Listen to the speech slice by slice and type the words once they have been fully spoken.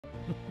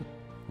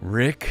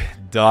Rick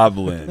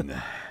Doblin.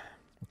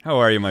 How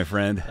are you, my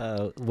friend?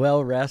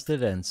 Well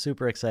rested and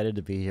super excited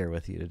to be here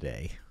with you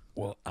today.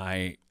 Well,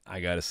 I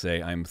gotta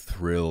say, I'm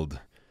thrilled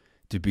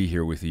to be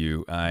here with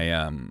you.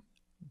 I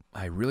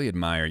really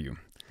admire you.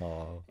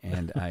 Oh.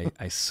 And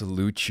I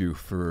salute you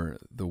for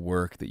the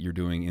work that you're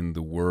doing in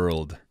the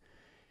world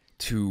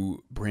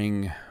to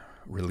bring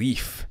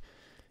relief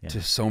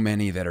to so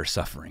many that are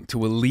suffering,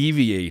 to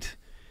alleviate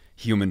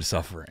human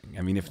suffering.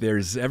 I mean, if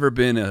there's ever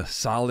been a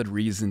solid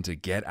reason to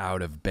get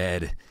out of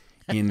bed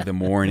in the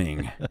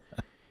morning,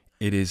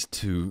 it is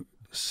to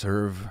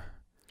serve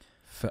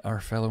our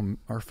fellow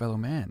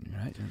man,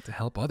 right? And to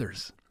help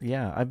others.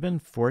 Yeah, I've been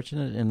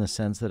fortunate in the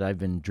sense that I've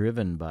been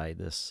driven by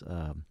this,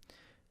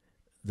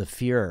 the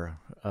fear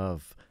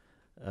of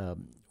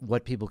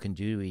what people can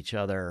do to each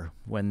other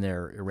when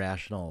their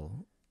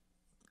irrational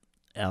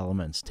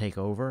elements take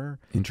over.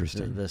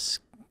 Interesting.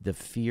 The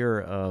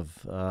fear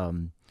of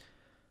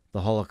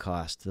the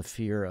Holocaust, the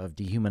fear of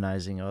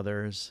dehumanizing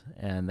others,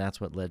 and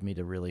that's what led me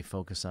to really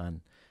focus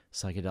on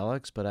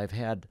psychedelics. But I've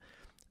had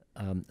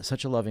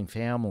such a loving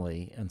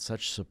family and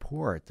such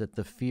support that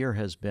the fear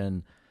has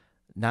been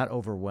not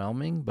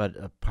overwhelming, but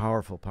a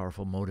powerful,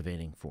 powerful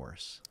motivating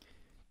force.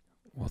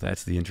 Well,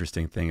 that's the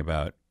interesting thing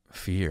about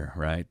fear,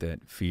 right?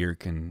 That fear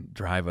can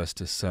drive us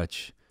to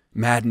such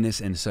madness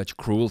and such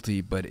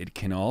cruelty, but it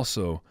can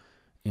also,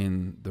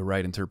 in the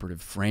right interpretive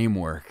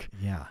framework,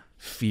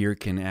 fear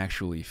can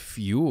actually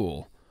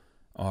fuel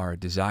our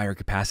desire,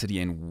 capacity,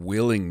 and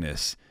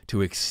willingness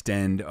to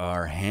extend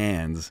our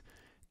hands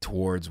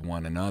towards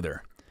one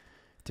another,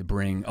 to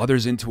bring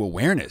others into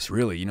awareness,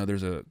 really. You know,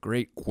 there's a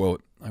great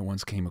quote I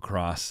once came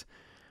across,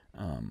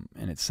 and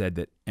it said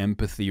that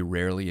empathy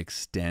rarely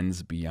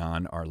extends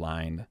beyond our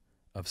line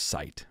of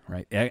sight,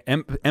 right?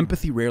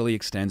 Empathy rarely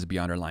extends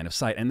beyond our line of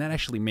sight, and that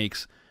actually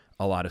makes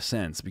a lot of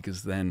sense,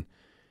 because then,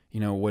 you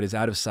know, what is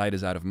out of sight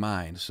is out of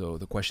mind. So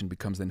the question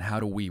becomes then,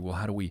 how do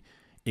we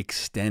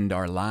extend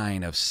our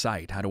line of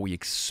sight? How do we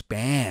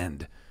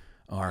expand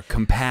our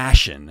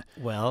compassion?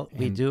 Well,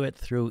 we do it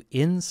through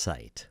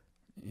insight.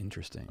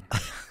 Interesting.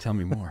 Tell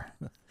me more.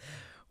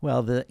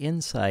 Well, the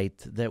insight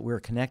that we're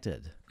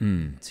connected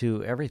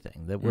to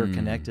everything, that we're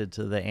connected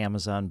to the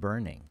Amazon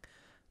burning,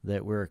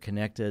 that we're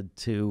connected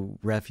to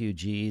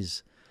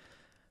refugees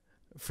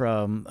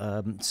from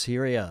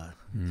Syria,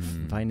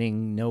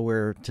 finding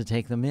nowhere to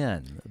take them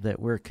in, that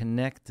we're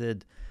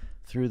connected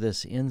through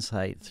this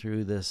insight,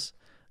 through this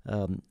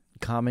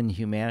common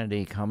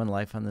humanity, common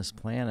life on this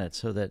planet,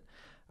 so that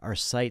our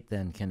sight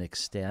then can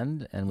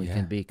extend and we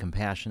can be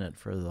compassionate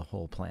for the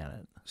whole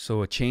planet.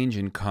 So a change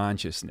in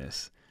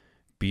consciousness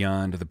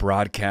beyond the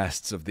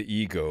broadcasts of the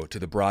ego to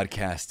the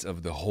broadcasts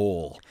of the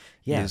whole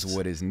is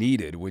what is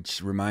needed,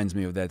 which reminds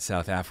me of that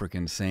South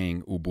African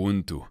saying,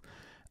 Ubuntu,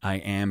 I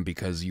am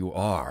because you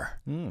are,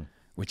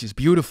 which is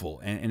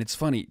beautiful. And it's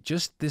funny,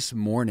 just this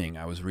morning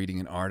I was reading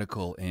an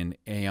article in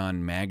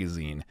Aeon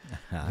magazine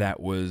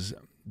that was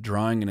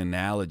drawing an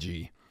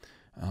analogy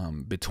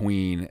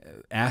between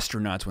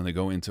astronauts when they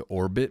go into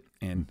orbit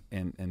and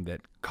that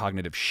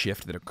cognitive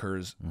shift that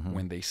occurs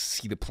when they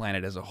see the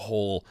planet as a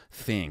whole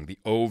thing, the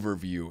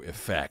overview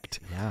effect.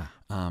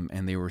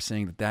 And they were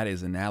saying that that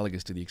is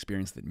analogous to the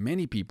experience that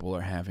many people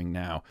are having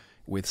now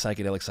with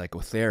psychedelic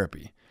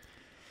psychotherapy.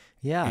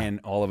 And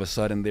all of a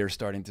sudden they're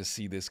starting to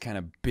see this kind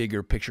of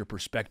bigger picture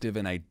perspective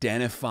and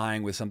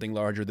identifying with something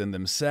larger than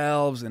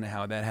themselves, and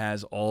how that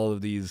has all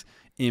of these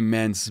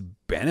immense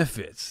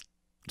benefits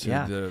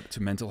to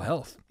mental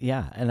health.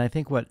 And I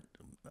think what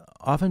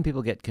often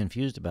people get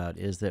confused about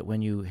is that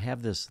when you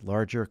have this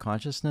larger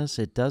consciousness,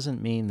 it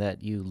doesn't mean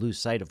that you lose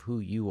sight of who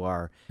you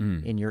are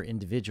in your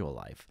individual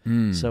life.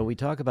 So we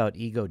talk about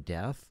ego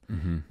death,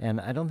 and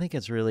I don't think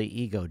it's really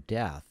ego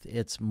death.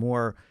 It's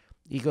more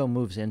ego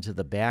moves into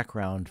the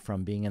background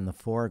from being in the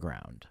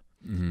foreground.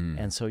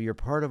 And so you're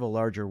part of a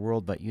larger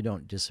world, but you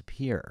don't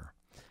disappear.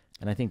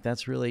 And I think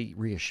that's really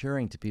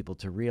reassuring to people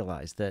to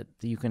realize that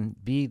you can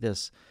be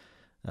this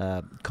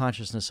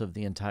consciousness of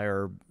the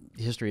entire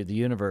history of the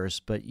universe,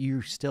 but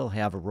you still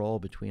have a role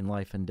between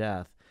life and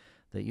death,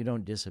 that you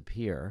don't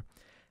disappear.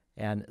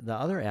 And the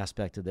other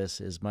aspect of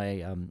this is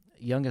my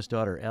youngest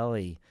daughter,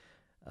 Ellie,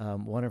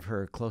 one of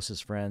her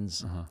closest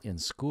friends in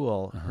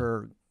school,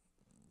 her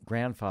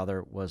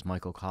grandfather was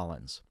Michael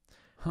Collins,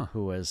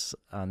 who was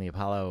on the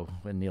Apollo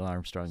when Neil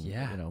Armstrong,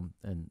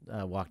 and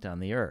walked on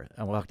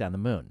the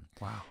moon.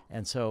 Wow.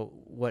 And so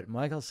what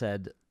Michael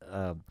said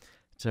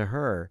to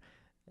her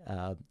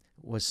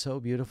was so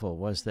beautiful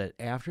was that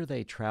after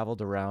they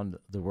traveled around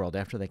the world,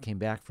 after they came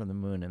back from the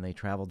moon and they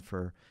traveled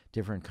for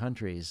different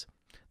countries,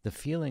 the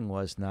feeling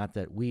was not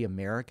that we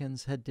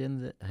Americans had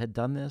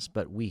done this,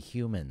 but we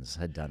humans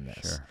had done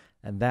this. Sure.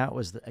 And that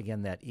was,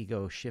 again, that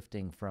ego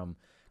shifting from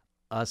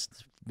us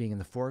being in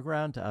the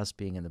foreground to us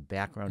being in the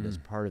background as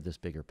part of this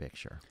bigger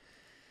picture.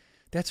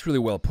 That's really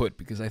well put,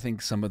 because I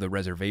think some of the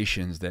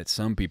reservations that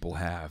some people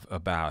have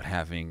about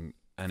having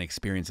an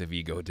experience of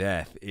ego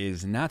death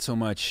is not so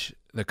much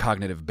the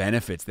cognitive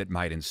benefits that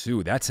might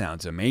ensue. That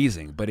sounds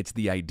amazing, but it's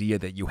the idea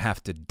that you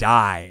have to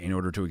die in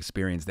order to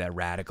experience that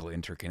radical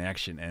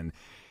interconnection.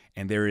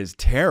 And there is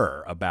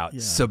terror about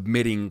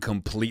submitting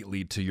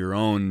completely to your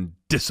own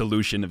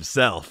dissolution of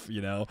self,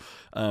 you know?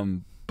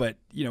 But,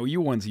 you know,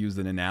 you once used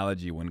an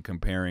analogy when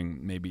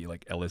comparing maybe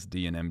like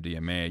LSD and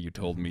MDMA. You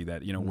told me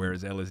that, you know,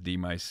 whereas LSD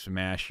might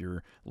smash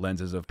your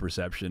lenses of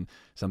perception,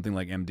 something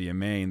like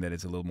MDMA, in that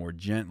it's a little more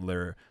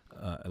gentler,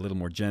 a little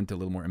more gentle, a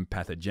little more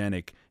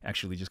empathogenic,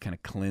 actually just kind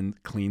of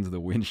cleans the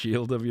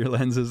windshield of your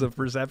lenses of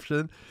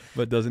perception,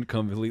 but doesn't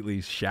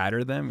completely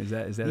shatter them. Is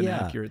that an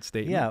accurate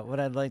statement? Yeah, what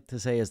I'd like to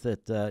say is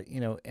that, you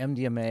know,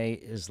 MDMA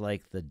is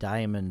like the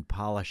diamond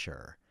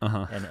polisher,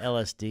 and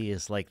LSD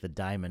is like the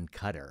diamond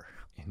cutter.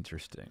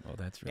 Interesting. Well,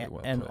 that's really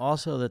well and put.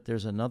 Also that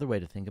there's another way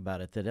to think about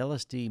it, that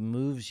LSD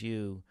moves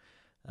you,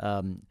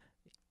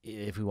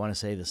 if we want to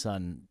say the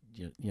sun,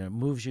 you know,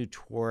 moves you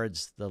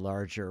towards the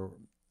larger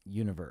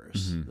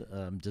universe,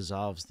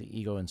 dissolves the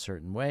ego in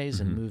certain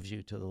ways and moves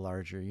you to the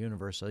larger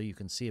universe so you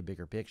can see a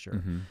bigger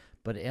picture.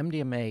 But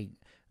MDMA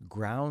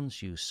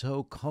grounds you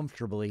so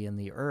comfortably in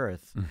the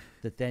earth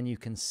that then you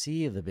can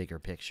see the bigger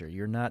picture.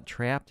 You're not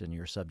trapped in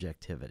your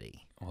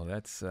subjectivity. Well,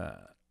 that's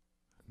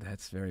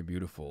very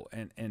beautiful.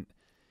 And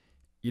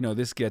you know,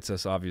 this gets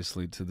us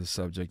obviously to the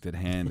subject at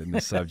hand and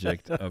the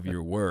subject of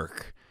your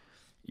work.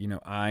 You know,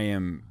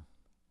 I'm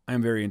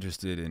very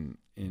interested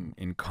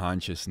in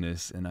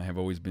consciousness, and I have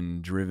always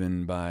been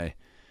driven by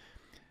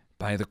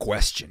the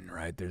question,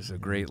 right? There's a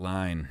great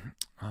line,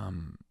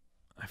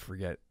 I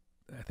forget,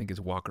 I think it's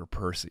Walker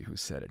Percy who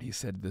said it. He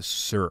said, "The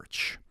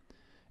search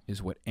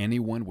is what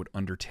anyone would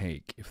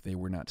undertake if they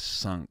were not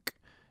sunk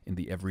in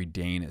the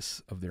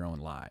everydayness of their own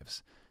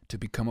lives. To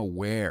become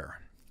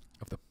aware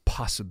of the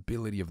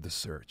possibility of the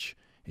search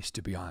is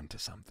to be on to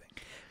something.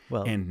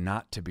 Well, and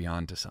not to be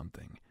on to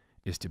something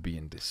is to be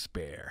in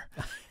despair."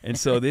 And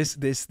so this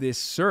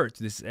search,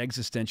 this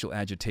existential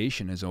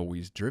agitation has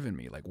always driven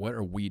me. Like, what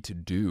are we to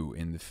do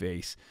in the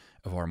face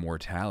of our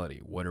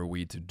mortality? What are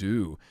we to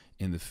do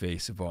in the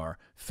face of our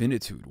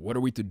finitude? What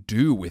are we to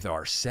do with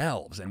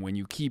ourselves? And when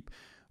you keep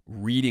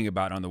reading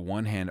about, on the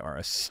one hand, our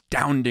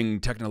astounding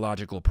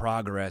technological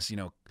progress, you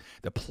know,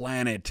 the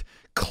planet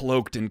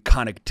cloaked in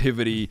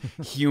connectivity,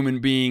 human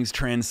beings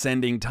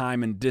transcending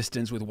time and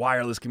distance with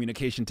wireless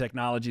communication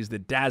technologies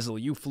that dazzle.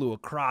 You flew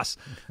across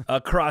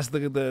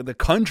the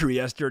country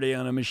yesterday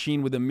on a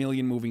machine with 1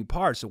 million moving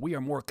parts. So we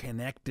are more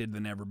connected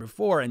than ever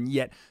before, and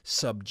yet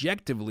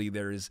subjectively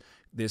there is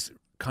this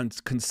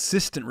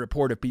consistent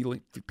report of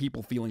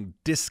people feeling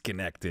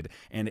disconnected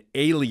and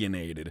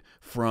alienated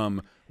from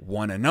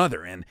one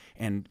another.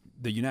 And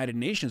the United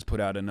Nations put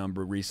out a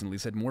number recently,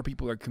 said more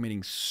people are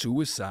committing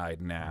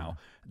suicide now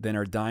than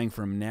are dying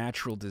from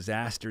natural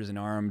disasters and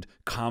armed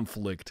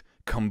conflict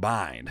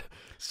combined.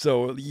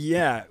 So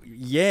yeah,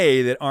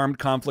 yay that armed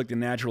conflict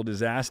and natural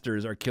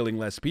disasters are killing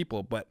less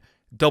people, but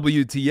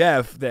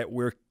WTF that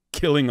we're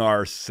killing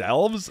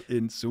ourselves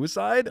in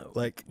suicide?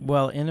 Like,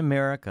 well, in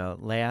America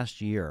last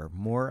year,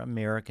 more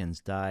Americans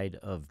died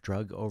of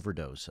drug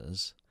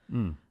overdoses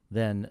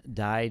than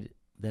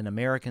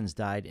Americans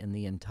died in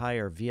the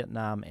entire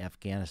Vietnam,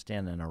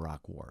 Afghanistan, and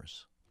Iraq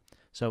wars.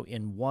 So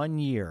in 1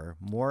 year,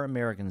 more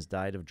Americans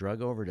died of drug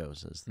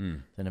overdoses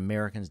than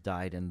Americans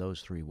died in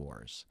those 3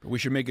 wars. We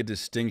should make a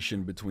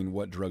distinction between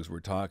what drugs we're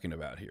talking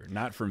about here.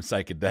 Not from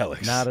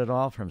psychedelics. Not at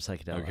all from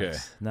psychedelics. Okay.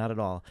 Not at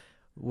all.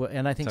 Well,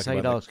 and I think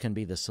psychedelics can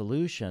be the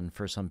solution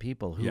for some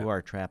people who are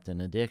trapped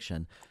in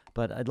addiction.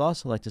 But I'd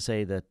also like to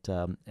say that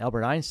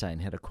Albert Einstein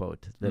had a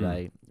quote that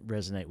I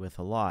resonate with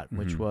a lot,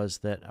 which was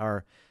that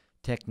our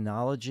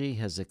technology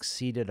has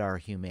exceeded our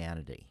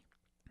humanity.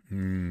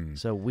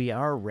 So we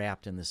are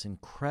wrapped in this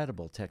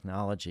incredible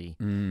technology.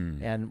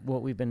 And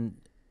what we've been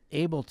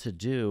able to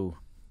do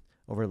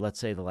over, let's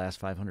say, the last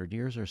 500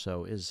 years or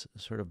so is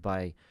sort of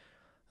by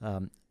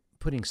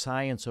putting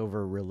science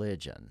over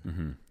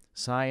religion.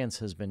 Science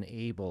has been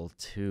able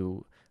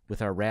to, with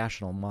our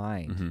rational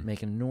mind,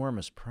 make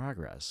enormous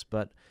progress.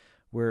 But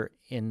we're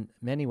in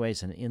many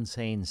ways an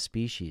insane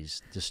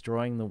species,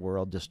 destroying the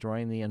world,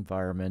 destroying the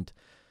environment,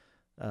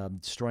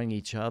 destroying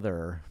each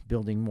other,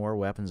 building more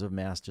weapons of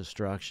mass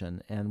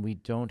destruction. And we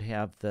don't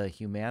have the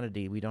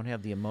humanity, we don't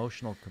have the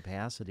emotional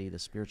capacity, the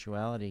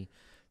spirituality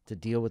to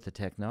deal with the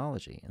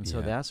technology. And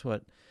so that's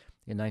what,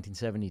 in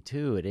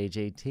 1972, at age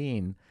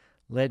 18,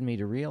 led me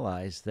to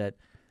realize that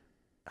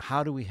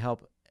how do we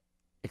help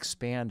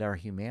expand our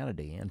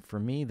humanity? And for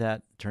me,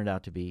 that turned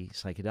out to be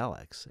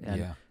psychedelics.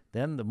 And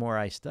then the more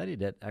I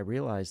studied it, I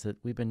realized that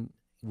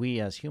we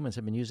as humans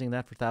have been using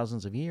that for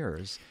thousands of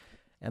years,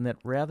 and that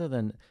rather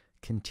than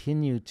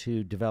continue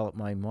to develop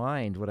my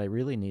mind, what I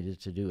really needed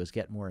to do is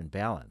get more in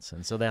balance.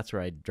 And so that's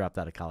where I dropped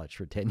out of college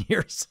for 10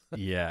 years.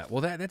 Yeah,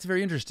 well, that's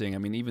very interesting. I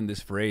mean, even this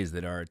phrase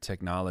that our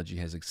technology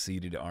has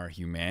exceeded our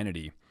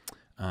humanity,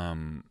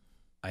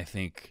 I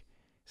think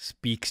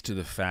speaks to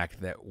the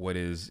fact that what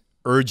is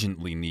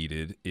urgently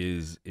needed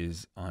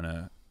is on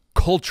a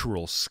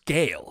cultural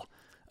scale,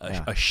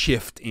 a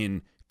shift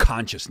in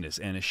consciousness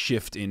and a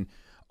shift in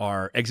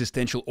our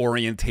existential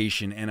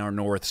orientation and our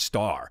North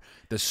Star,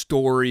 the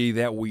story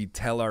that we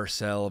tell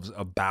ourselves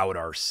about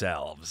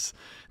ourselves.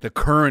 The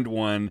current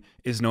one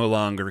is no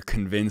longer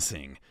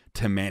convincing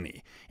to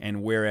many.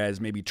 And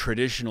whereas maybe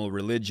traditional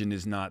religion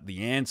is not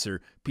the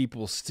answer,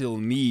 people still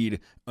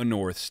need a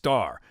North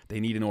Star. They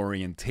need an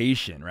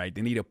orientation, right?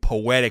 They need a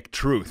poetic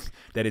truth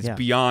that is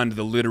beyond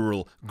the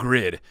literal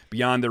grid,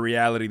 beyond the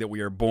reality that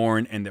we are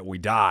born and that we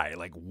die.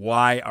 Like,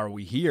 why are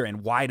we here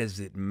and why does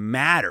it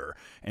matter?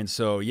 And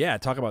so, yeah,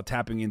 talk about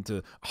tapping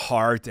into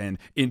heart and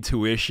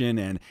intuition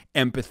and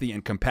empathy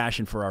and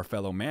compassion for our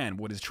fellow man.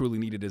 What is truly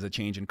needed is a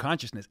change in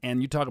consciousness.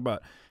 And you talk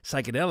about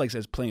psychedelics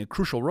as playing a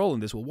crucial role in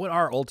this. Well, what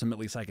are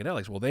ultimately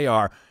psychedelics? Well, they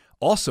are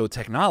also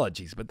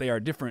technologies, but they are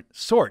different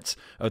sorts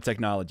of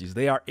technologies.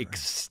 They are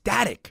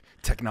ecstatic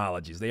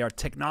technologies. They are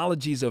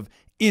technologies of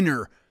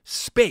inner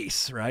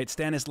space, right?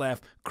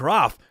 Stanislav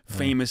Grof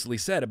famously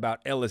said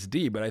about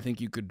LSD, but I think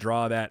you could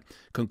draw that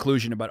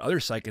conclusion about other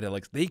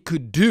psychedelics. They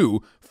could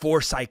do for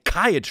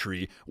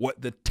psychiatry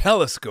what the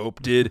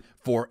telescope did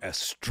for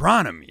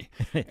astronomy.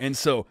 And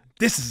so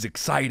this is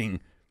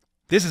exciting.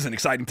 This is an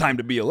exciting time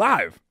to be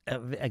alive.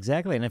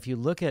 Exactly. And if you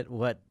look at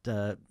what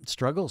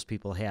struggles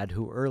people had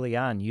who early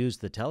on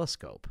used the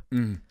telescope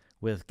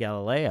with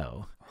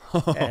Galileo.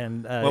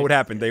 And what would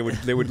happen? They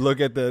would look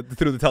at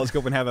through the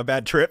telescope and have a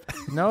bad trip?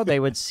 No, they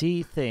would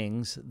see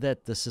things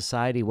that the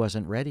society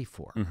wasn't ready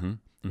for.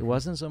 It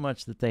wasn't so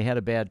much that they had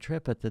a bad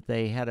trip, but that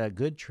they had a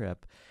good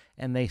trip,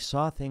 and they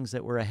saw things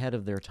that were ahead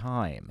of their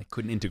time. They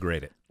couldn't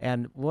integrate it.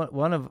 And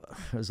one of,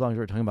 as long as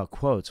we're talking about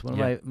quotes, one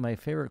of my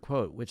favorite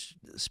quote, which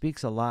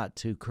speaks a lot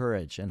to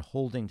courage and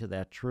holding to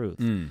that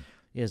truth,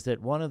 is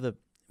that one of the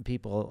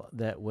people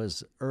that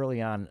was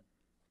early on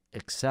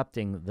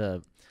accepting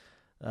the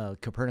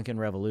Copernican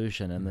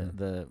revolution and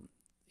the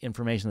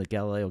information that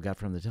Galileo got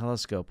from the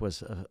telescope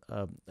was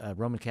a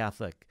Roman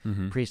Catholic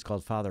priest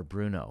called Father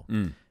Bruno.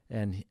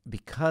 And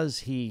because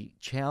he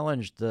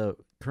challenged the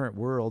current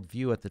world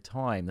view at the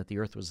time that the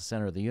earth was the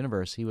center of the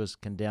universe, he was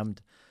condemned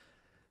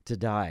to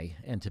die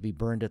and to be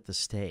burned at the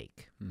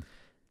stake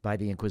by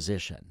the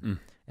Inquisition.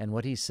 And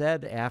what he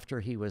said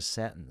after he was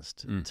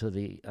sentenced to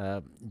the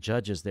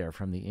judges there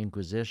from the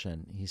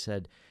Inquisition, he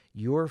said,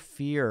 "Your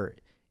fear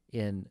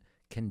in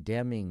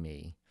condemning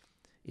me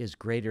is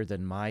greater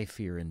than my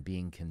fear in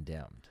being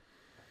condemned."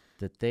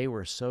 That they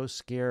were so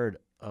scared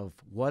of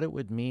what it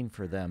would mean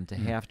for them to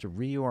have to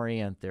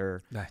reorient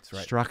their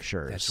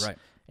structures. That's right.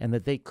 And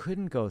that they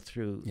couldn't go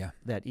through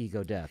that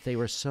ego death. They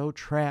were so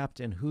trapped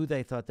in who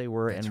they thought they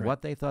were and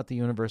what they thought the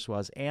universe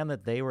was, and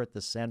that they were at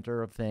the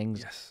center of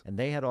things, and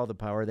they had all the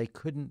power. They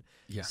couldn't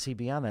see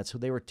beyond that. So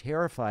they were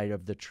terrified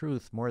of the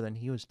truth more than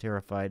he was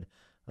terrified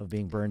of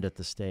being burned at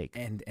the stake.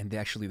 And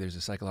actually there's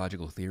a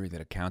psychological theory that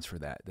accounts for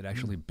that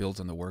actually builds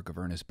on the work of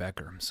Ernest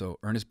Becker. So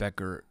Ernest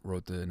Becker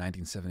wrote the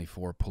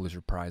 1974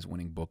 Pulitzer Prize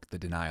winning book, The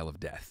Denial of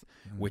Death,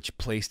 which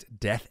placed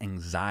death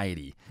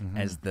anxiety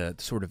as the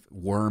sort of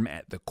worm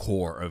at the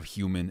core of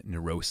human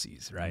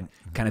neuroses, right?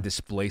 Kind of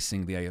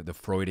displacing the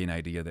Freudian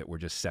idea that we're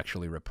just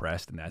sexually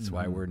repressed and that's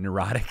why we're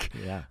neurotic.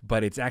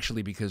 But it's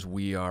actually because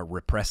we are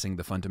repressing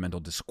the fundamental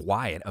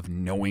disquiet of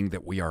knowing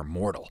that we are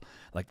mortal.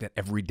 Like that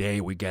every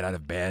day we get out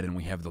of bed and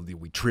we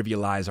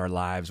trivialize our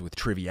lives with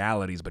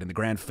trivialities, but in the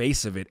grand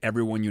face of it,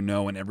 everyone you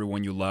know and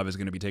everyone you love is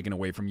going to be taken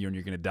away from you and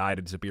you're going to die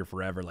to disappear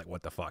forever. Like,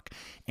 what the fuck?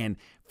 And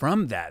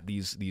from that,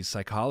 these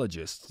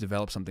psychologists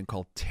developed something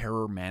called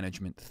terror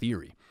management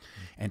theory.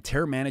 And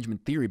terror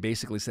management theory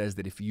basically says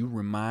that if you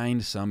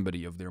remind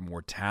somebody of their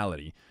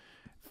mortality,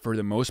 for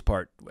the most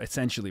part,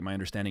 essentially my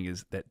understanding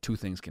is that two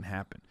things can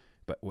happen.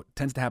 But what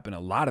tends to happen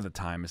a lot of the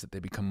time is that they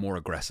become more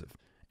aggressive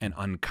and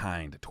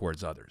unkind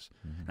towards others.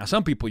 Now,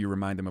 some people, you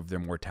remind them of their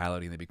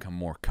mortality and they become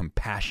more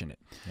compassionate.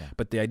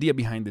 But the idea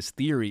behind this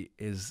theory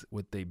is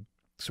what they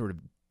sort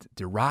of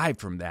derive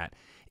from that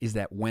is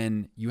that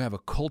when you have a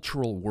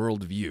cultural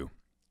worldview,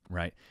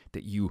 right,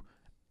 that you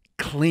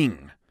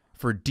cling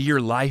for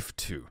dear life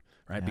to,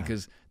 right,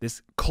 because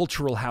this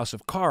cultural house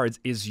of cards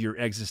is your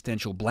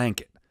existential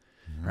blanket.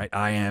 Right?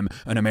 I am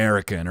an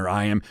American, or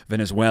I am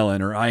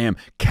Venezuelan, or I am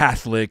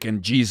Catholic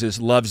and Jesus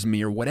loves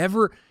me, or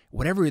whatever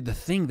the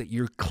thing that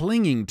you're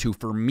clinging to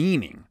for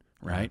meaning,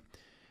 right,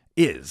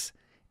 is.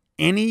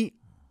 Any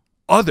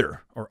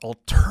other or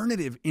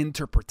alternative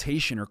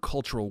interpretation or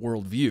cultural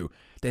worldview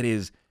that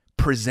is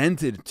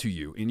presented to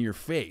you in your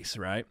face,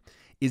 right,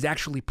 is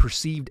actually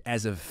perceived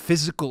as a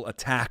physical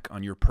attack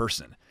on your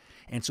person.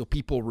 And so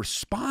people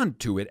respond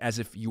to it as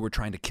if you were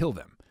trying to kill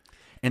them.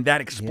 And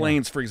that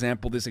explains, for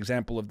example, this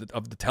example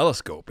of the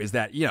telescope is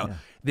that,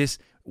 this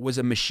was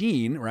a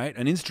machine, right,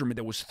 an instrument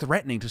that was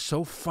threatening to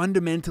so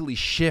fundamentally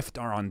shift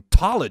our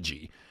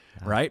ontology,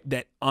 right,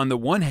 that on the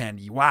one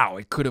hand, wow,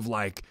 it could have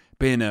like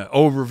been an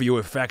overview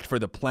effect for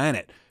the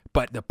planet.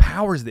 But the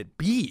powers that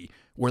be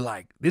were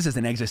like, this is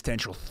an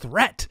existential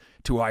threat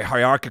to our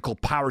hierarchical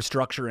power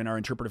structure and our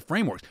interpretive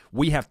frameworks.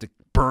 We have to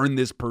burn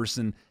this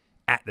person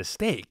at the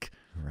stake.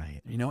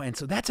 Right. And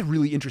so that's a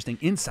really interesting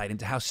insight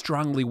into how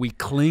strongly we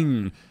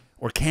cling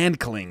or can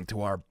cling to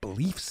our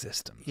belief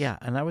systems. Yeah,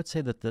 and I would say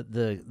that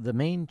the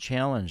main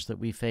challenge that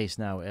we face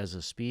now as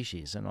a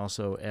species and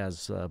also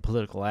as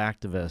political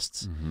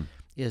activists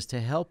is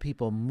to help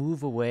people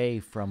move away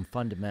from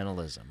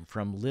fundamentalism,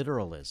 from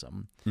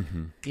literalism,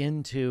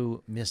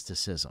 into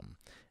mysticism.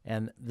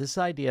 And this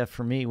idea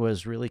for me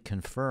was really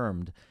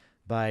confirmed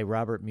by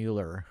Robert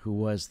Mueller, who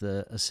was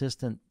the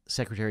Assistant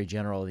Secretary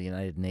General of the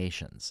United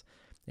Nations.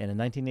 And in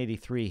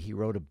 1983, he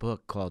wrote a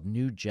book called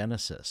New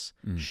Genesis,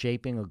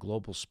 Shaping a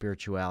Global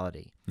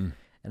Spirituality.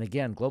 And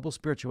again, global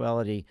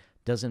spirituality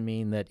doesn't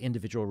mean that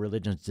individual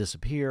religions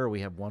disappear,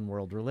 we have one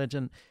world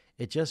religion.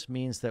 It just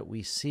means that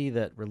we see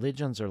that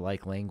religions are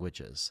like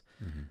languages.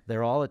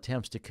 They're all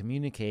attempts to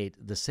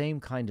communicate the same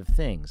kind of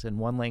things. And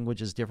one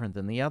language is different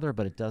than the other,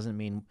 but it doesn't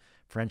mean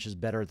French is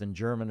better than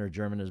German or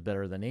German is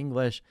better than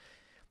English.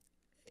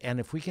 And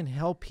if we can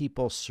help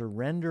people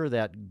surrender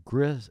that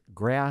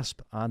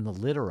grasp on the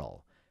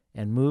literal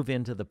and move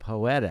into the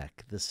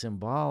poetic, the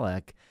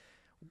symbolic,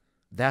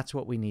 that's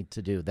what we need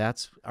to do.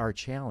 That's our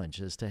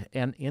challenge.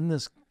 And in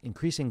this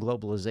increasing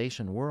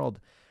globalization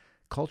world,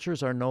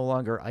 cultures are no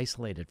longer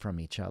isolated from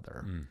each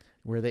other,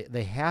 where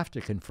they have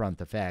to confront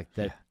the fact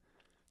that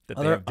that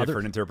they have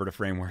different interpretive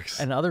frameworks.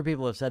 And other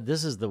people have said,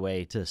 this is the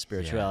way to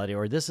spirituality,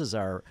 or this is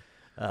our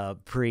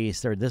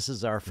priest, or this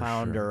is our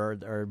founder,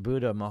 or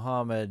Buddha,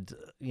 Muhammad,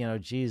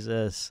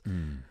 Jesus,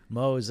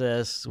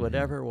 Moses,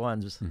 whatever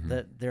ones,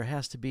 that there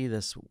has to be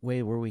this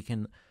way where we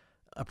can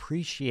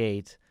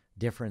appreciate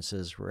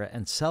differences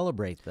and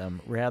celebrate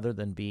them rather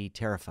than be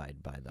terrified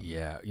by them.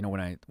 Yeah,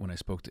 when I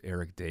spoke to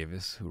Eric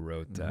Davis, who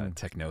wrote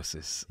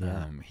Technosis,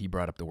 he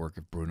brought up the work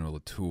of Bruno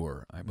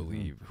Latour, I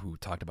believe, who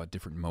talked about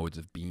different modes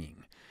of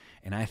being.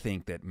 And I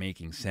think that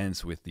making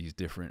sense with these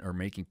different, or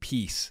making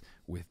peace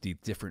with the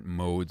different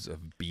modes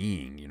of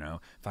being,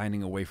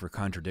 finding a way for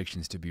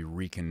contradictions to be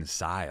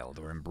reconciled,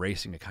 or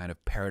embracing a kind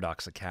of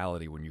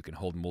paradoxicality when you can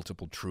hold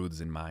multiple truths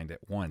in mind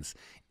at once,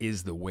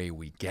 is the way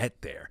we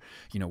get there.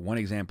 One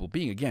example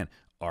being, again,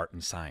 art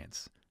and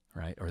science,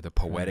 right? Or the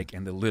poetic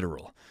and the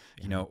literal.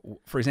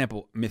 For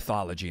example,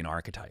 mythology and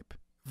archetype.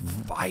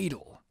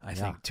 Vital, I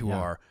think, to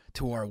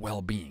our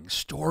well-being.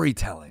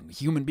 Storytelling.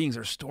 Human beings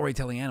are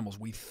storytelling animals.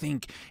 We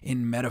think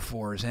in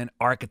metaphors and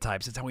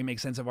archetypes. It's how we make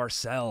sense of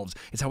ourselves.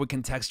 It's how we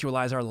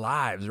contextualize our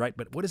lives, right?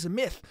 But what is a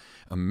myth?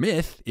 A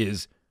myth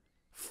is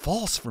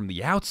false from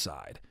the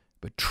outside,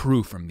 but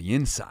true from the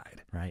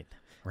inside.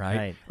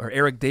 Right? Or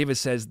Eric Davis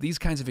says these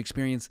kinds of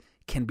experience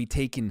can be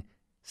taken,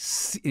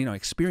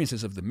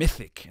 experiences of the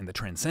mythic and the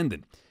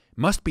transcendent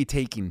must be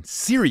taken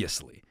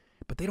seriously,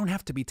 but they don't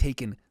have to be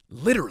taken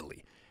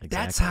literally.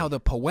 Exactly. That's how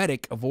the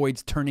poetic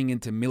avoids turning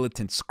into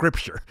militant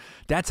scripture.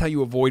 That's how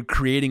you avoid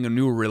creating a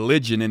new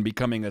religion and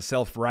becoming a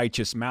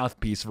self-righteous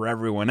mouthpiece for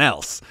everyone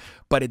else.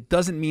 But it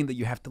doesn't mean that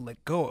you have to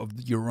let go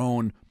of your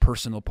own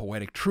personal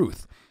poetic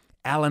truth.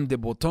 Alain de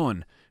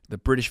Botton, the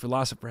British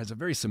philosopher, has a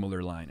very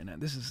similar line,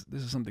 and this is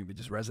something that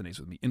just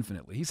resonates with me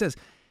infinitely. He says,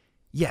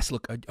 yes,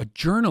 look, a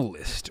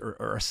journalist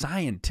or a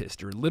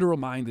scientist or a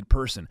literal-minded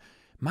person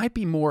might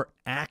be more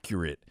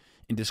accurate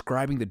in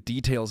describing the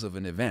details of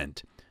an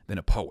event than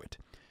a poet.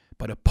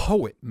 But a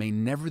poet may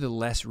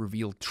nevertheless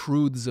reveal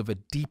truths of a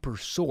deeper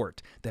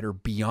sort that are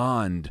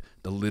beyond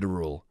the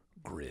literal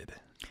grid.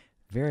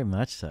 Very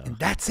much so. And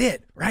that's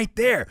it, right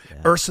there.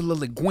 Yeah. Ursula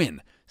Le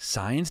Guin.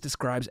 Science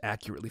describes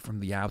accurately from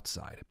the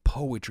outside.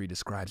 Poetry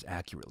describes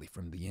accurately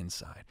from the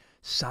inside.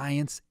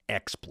 Science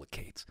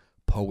explicates.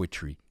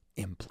 Poetry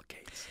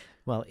implicates.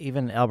 Well,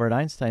 even Albert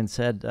Einstein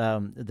said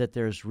that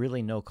there's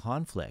really no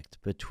conflict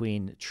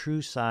between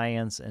true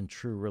science and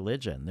true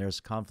religion.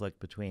 There's conflict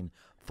between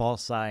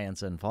false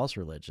science and false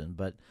religion,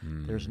 but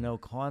there's no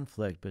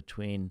conflict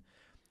between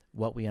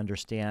what we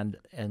understand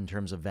in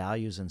terms of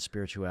values and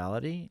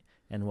spirituality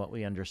and what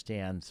we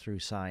understand through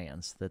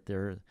science, that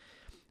there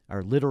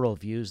are literal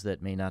views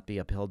that may not be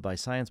upheld by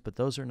science, but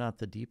those are not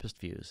the deepest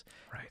views.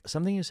 Right.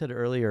 Something you said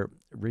earlier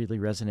really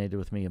resonated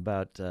with me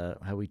about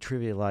how we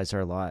trivialize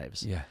our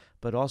lives,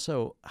 but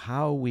also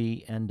how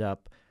we end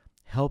up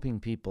helping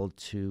people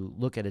to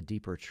look at a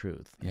deeper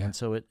truth. Yeah. And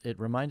so it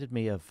reminded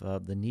me of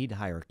the need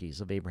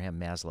hierarchies of Abraham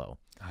Maslow.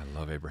 I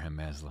love Abraham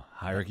Maslow.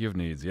 Hierarchy of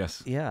needs,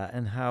 yes. Yeah,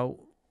 and how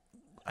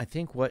I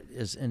think what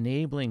is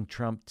enabling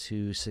Trump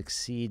to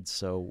succeed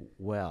so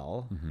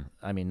well,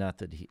 I mean, not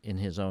that in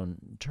his own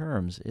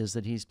terms, is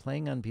that he's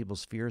playing on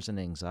people's fears and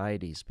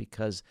anxieties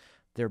because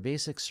their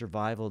basic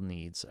survival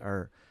needs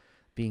are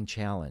being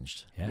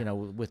challenged,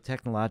 with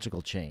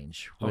technological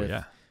change, with,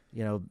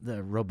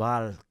 the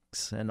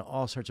robotics and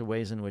all sorts of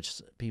ways in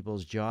which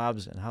people's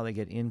jobs and how they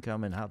get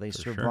income and how they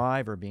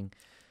survive are being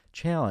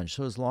challenged.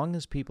 So as long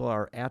as people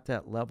are at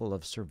that level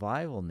of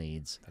survival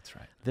needs, that's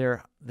right,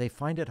 they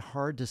find it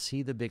hard to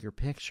see the bigger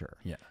picture.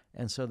 Yeah.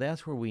 And so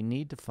that's where we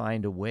need to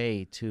find a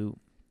way to,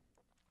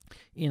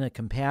 in a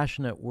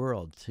compassionate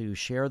world, to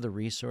share the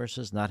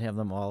resources, not have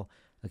them all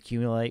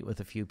accumulate with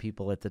a few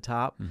people at the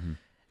top,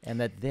 and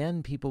that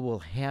then people will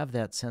have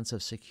that sense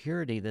of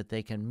security that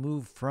they can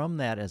move from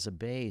that as a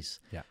base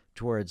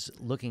towards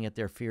looking at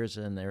their fears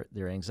and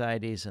their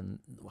anxieties and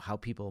how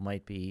people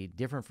might be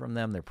different from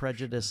them, their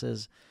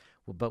prejudices.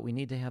 But we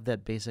need to have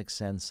that basic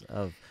sense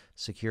of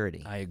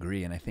security. I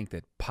agree. And I think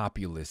that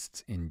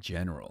populists in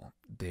general,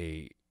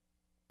 they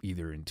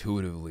either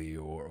intuitively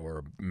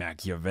or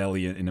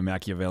Machiavellian, in a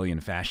Machiavellian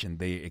fashion,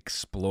 they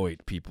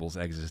exploit people's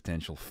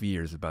existential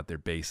fears about their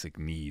basic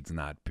needs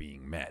not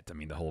being met. I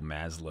mean, the whole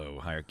Maslow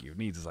hierarchy of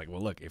needs is like,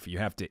 well, look, if you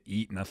have to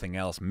eat, nothing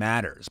else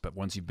matters. But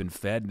once you've been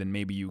fed, then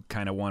maybe you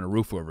kind of want a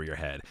roof over your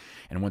head.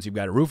 And once you've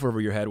got a roof over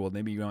your head, well,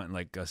 maybe you want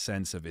like a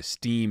sense of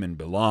esteem and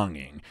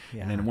belonging.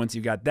 Yeah. And then once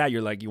you got that,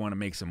 you're like, you want to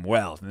make some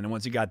wealth. And then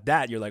once you got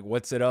that, you're like,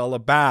 what's it all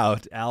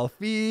about,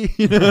 Alfie?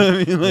 You know what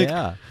I mean? Like,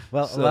 yeah.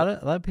 Well, so,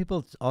 a lot of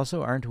people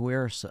also aren't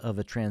aware of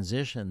a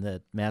transition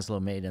that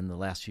Maslow made in the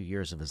last few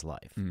years of his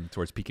life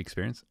towards peak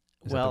experience.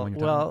 Is well,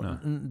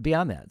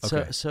 beyond that.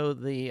 Okay. So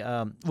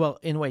the well,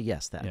 in a way,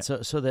 yes, that.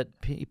 Yeah. So that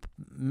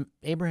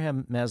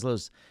Abraham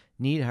Maslow's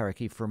need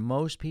hierarchy for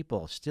most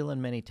people, still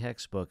in many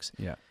textbooks,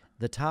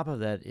 the top of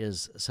that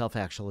is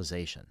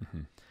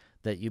self-actualization,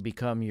 that you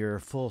become your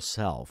full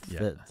self.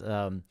 Yeah.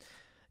 That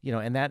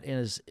and that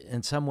is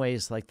in some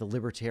ways like the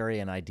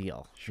libertarian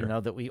ideal.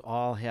 Sure. That we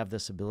all have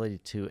this ability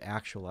to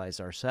actualize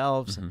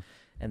ourselves.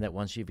 And that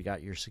once you've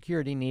got your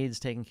security needs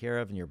taken care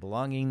of and your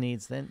belonging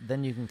needs,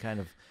 then you can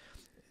kind of,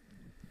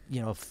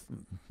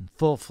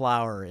 full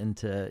flower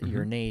into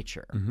your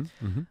nature.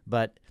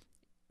 But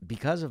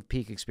because of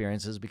peak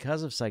experiences,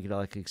 because of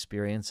psychedelic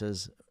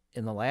experiences,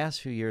 in the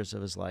last few years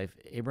of his life,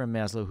 Abraham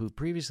Maslow, who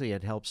previously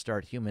had helped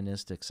start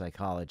humanistic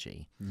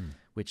psychology,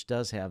 which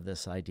does have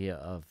this idea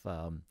of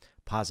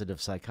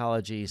positive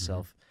psychology,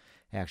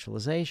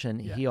 self-actualization,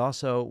 he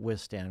also,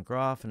 with Stan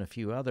Grof and a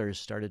few others,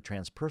 started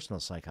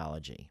transpersonal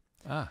psychology.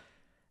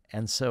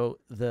 And so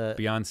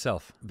beyond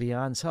self.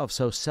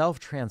 So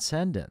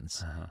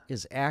self-transcendence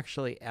is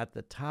actually at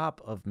the top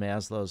of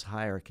Maslow's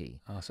hierarchy.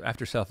 So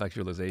after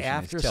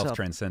self-actualization, it's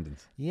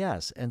self-transcendence.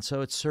 Yes, and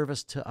so it's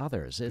service to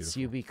others. Beautiful. It's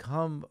you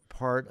become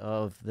part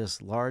of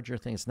this larger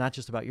thing. It's not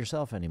just about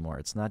yourself anymore.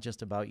 It's not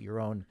just about your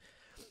own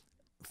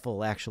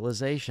full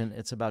actualization.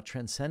 It's about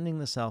transcending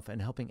the self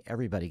and helping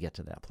everybody get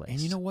to that place. And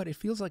you know what? It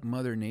feels like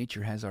Mother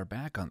Nature has our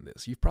back on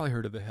this. You've probably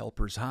heard of the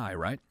helper's high,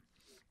 right?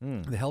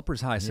 The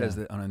helper's high says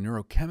that on a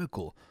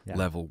neurochemical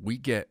level, we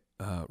get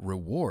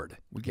reward.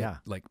 We get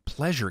like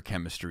pleasure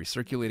chemistry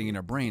circulating in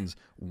our brains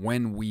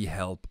when we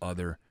help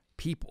other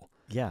people.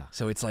 Yeah.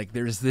 So it's like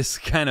there's this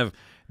kind of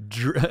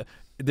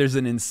there's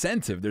an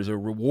incentive, there's a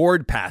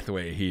reward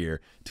pathway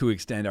here to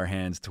extend our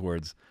hands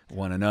towards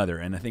one another.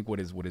 And I think what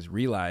is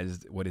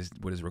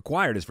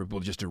required is for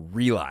people just to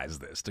realize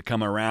this, to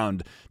come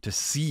around to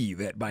see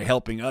that by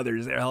helping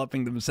others, they're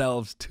helping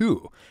themselves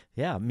too.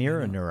 Yeah,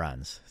 mirror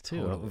neurons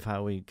too, of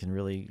how we can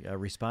really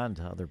respond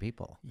to other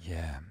people.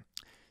 Yeah.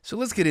 So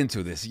let's get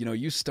into this.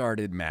 You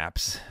started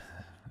MAPS,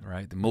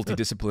 right? The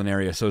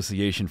Multidisciplinary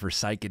Association for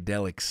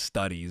Psychedelic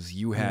Studies.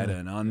 You had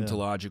an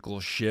ontological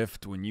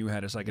shift when you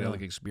had a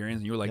psychedelic experience.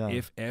 And you were like,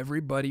 if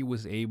everybody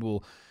was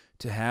able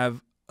to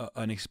have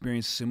an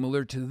experience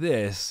similar to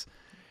this,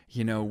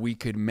 we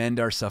could mend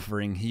our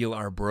suffering, heal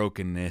our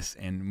brokenness,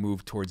 and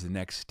move towards the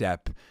next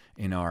step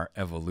in our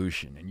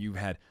evolution. And you've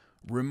had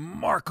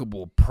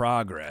remarkable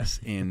progress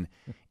in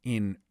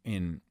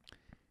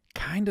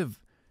kind of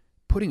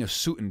putting a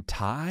suit and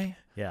tie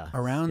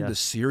around the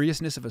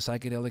seriousness of a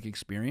psychedelic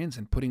experience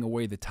and putting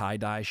away the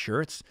tie-dye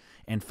shirts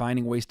and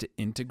finding ways to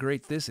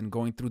integrate this and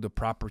going through the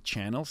proper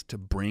channels to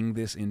bring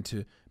this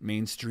into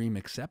mainstream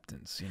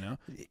acceptance,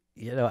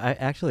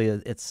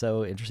 it's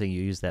so interesting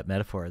you use that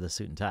metaphor of the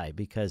suit and tie,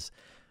 because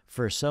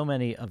for so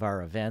many of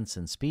our events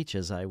and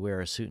speeches, I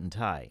wear a suit and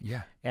tie.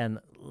 Yeah. And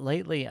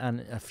lately,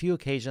 on a few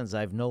occasions,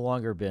 I've no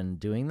longer been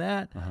doing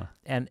that.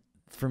 And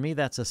for me,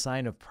 that's a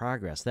sign of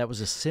progress. That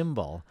was a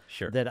symbol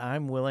that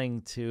I'm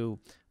willing to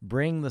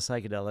bring the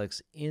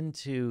psychedelics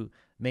into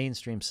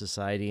mainstream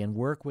society and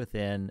work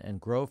within and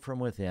grow from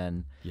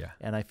within. Yeah.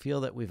 And I feel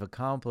that we've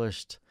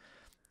accomplished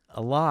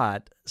a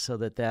lot so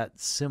that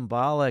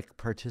symbolic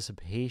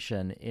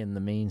participation in the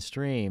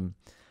mainstream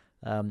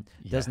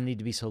doesn't need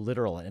to be so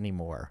literal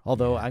anymore.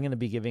 Although I'm going to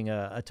be giving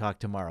a talk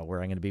tomorrow where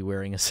I'm going to be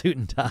wearing a suit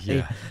and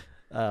tie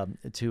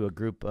to a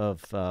group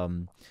of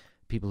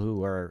people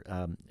who are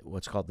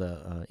what's called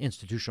the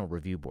Institutional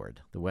Review Board,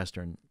 the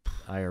Western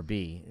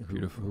IRB,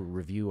 who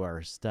review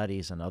our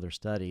studies and other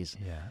studies.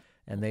 Yeah.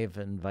 And they've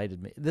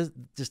invited me,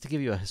 just to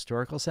give you a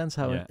historical sense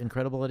how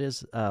incredible it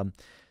is.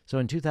 So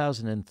in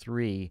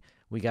 2003,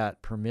 we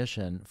got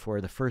permission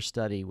for the first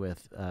study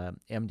with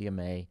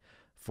MDMA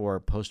for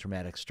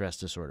post-traumatic stress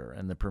disorder,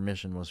 and the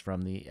permission was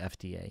from the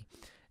FDA.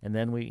 And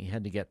then we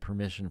had to get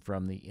permission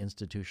from the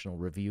Institutional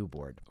Review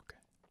Board,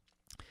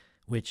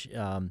 which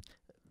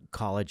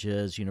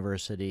colleges,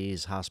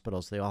 universities,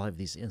 hospitals, they all have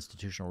these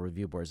institutional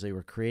review boards. They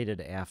were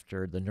created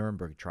after the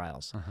Nuremberg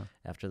trials,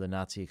 after the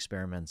Nazi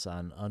experiments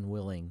on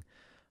unwilling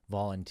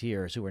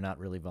volunteers who were not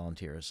really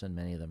volunteers, and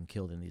many of them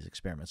killed in these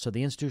experiments. So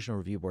the institutional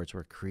review boards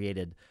were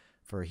created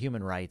for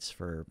human rights,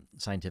 for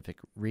scientific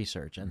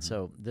research. And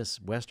so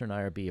this Western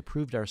IRB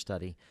approved our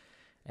study,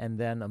 And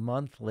then a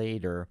month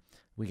later,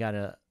 we got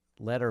a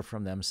letter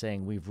from them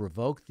saying we've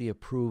revoked the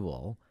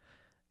approval,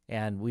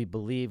 and we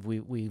believe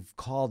we've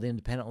called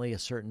independently a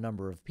certain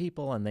number of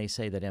people, and they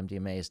say that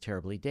MDMA is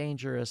terribly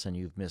dangerous, and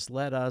you've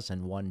misled us,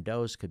 and one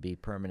dose could be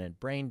permanent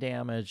brain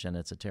damage, and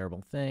it's a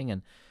terrible thing,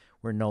 and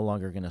we're no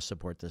longer going to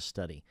support this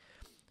study.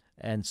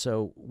 And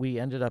so we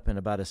ended up in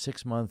about a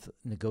 6-month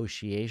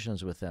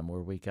negotiations with them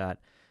where we got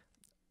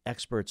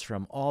experts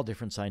from all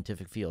different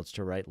scientific fields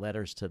to write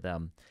letters to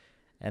them.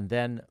 And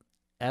then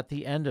at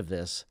the end of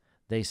this,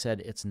 they said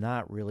it's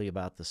not really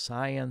about the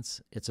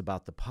science, it's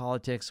about the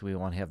politics. We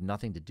want to have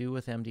nothing to do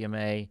with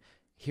MDMA.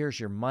 Here's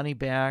your money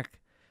back,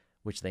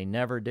 which they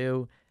never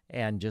do,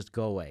 and just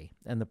go away.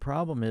 And the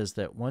problem is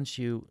that once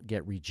you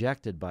get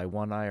rejected by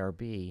one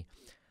IRB,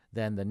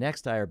 then the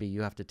next IRB,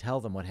 you have to tell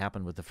them what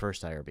happened with the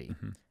first IRB.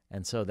 Mm-hmm.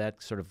 And so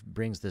that sort of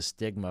brings this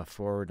stigma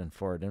forward and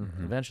forward. And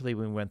eventually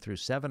we went through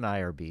 7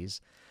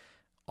 IRBs.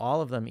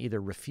 All of them either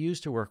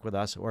refused to work with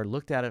us or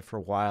looked at it for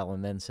a while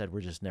and then said,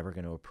 we're just never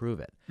going to approve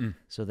it.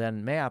 So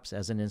then MAPS,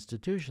 as an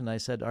institution, I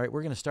said, all right,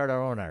 we're going to start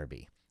our own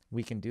IRB.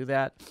 We can do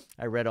that.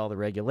 I read all the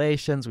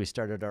regulations. We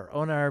started our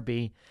own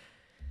IRB.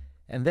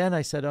 And then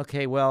I said,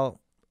 okay,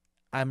 well,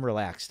 I'm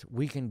relaxed.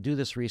 We can do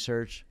this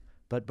research.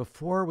 But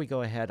before we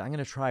go ahead, I'm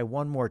going to try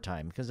one more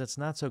time because it's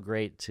not so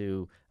great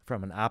to,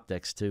 from an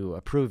optics, to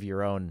approve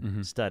your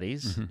own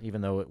studies,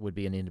 even though it would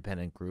be an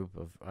independent group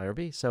of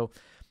IRB. So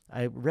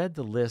I read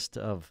the list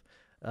of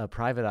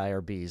private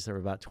IRBs. There were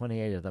about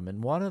 28 of them,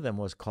 and one of them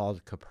was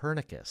called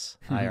Copernicus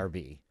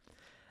IRB.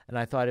 And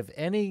I thought if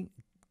any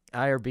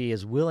IRB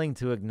is willing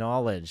to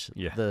acknowledge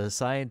the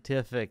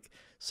scientific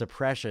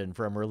suppression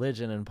from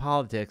religion and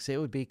politics, it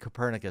would be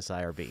Copernicus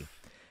IRB.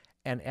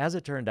 And as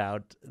it turned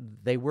out,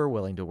 they were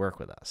willing to work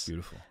with us.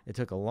 Beautiful. It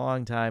took a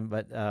long time,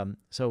 but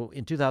so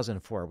in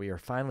 2004, we were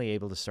finally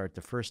able to start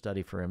the first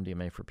study for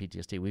MDMA for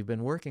PTSD. We've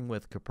been working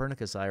with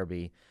Copernicus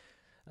IRB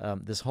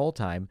this whole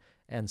time,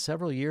 and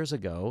several years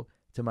ago,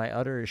 to my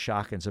utter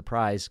shock and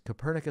surprise,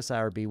 Copernicus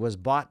IRB was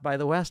bought by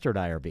the Western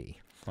IRB.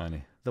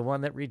 Funny. The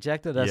one that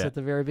rejected us at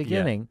the very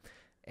beginning.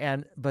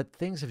 But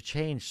things have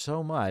changed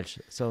so much.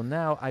 So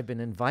now I've been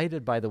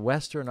invited by the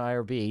Western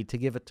IRB to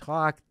give a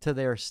talk to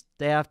their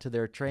staff, to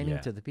their training,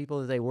 to the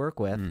people that they work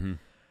with.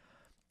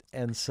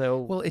 And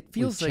so it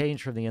feels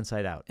changed from the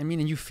inside out. I mean,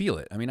 and you feel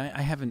it. I mean,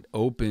 I haven't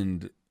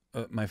opened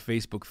my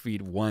Facebook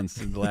feed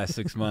once in the last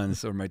 6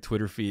 months, or my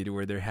Twitter feed,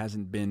 where there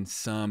hasn't been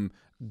some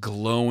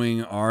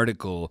glowing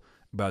article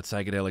about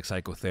psychedelic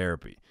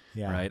psychotherapy.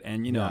 Right.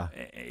 And, you know,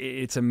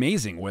 it's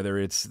amazing whether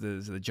it's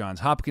the Johns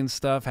Hopkins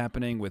stuff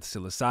happening with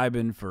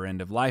psilocybin for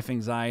end-of-life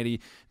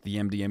anxiety, the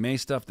MDMA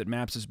stuff that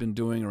MAPS has been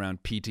doing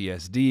around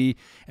PTSD.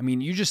 I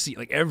mean, you just see,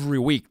 like, every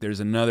week there's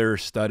another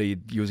study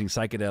using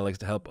psychedelics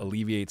to help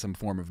alleviate some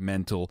form of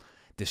mental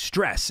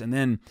distress. And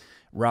then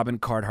Robin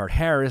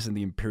Carhart-Harris and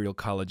the Imperial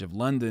College of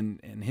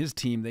London and his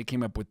team, they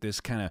came up with this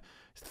kind of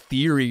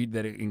theory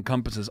that it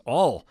encompasses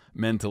all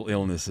mental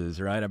illnesses,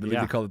 right? I believe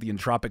they call it the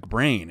entropic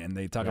brain. And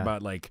they talk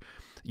about, like,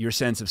 your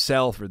sense of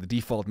self, or the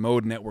default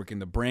mode network in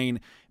the brain,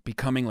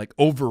 becoming like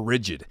over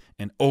rigid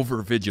and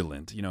over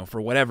vigilant, you know,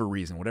 for whatever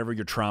reason, whatever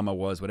your trauma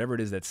was, whatever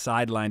it is that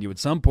sidelined you at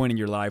some point in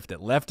your life,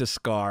 that left a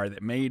scar,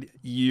 that made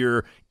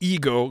your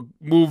ego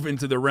move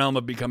into the realm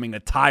of becoming a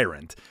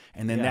tyrant.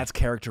 And then that's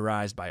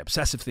characterized by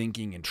obsessive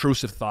thinking,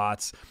 intrusive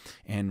thoughts,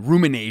 and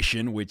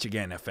rumination, which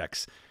again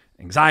affects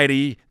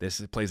anxiety. This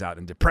plays out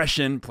in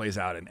depression, plays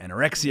out in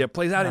anorexia,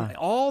 plays out in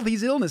all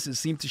these illnesses.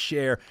 Seem to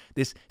share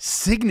this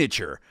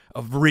signature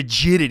of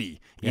rigidity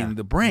in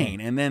the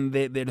brain. And then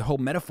the whole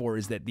metaphor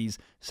is that these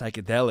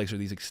psychedelics or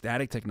these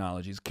ecstatic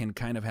technologies can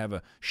kind of have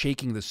a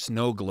shaking the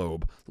snow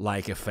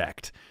globe-like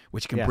effect,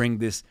 which can bring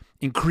this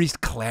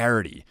increased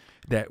clarity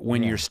that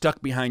when you're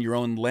stuck behind your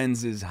own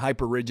lenses,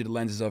 hyper-rigid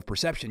lenses of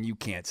perception, you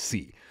can't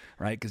see.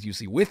 Right? Because you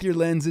see with your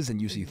lenses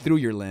and you see through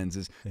your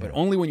lenses, but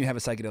only when you have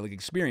a psychedelic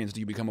experience do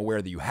you become aware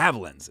that you have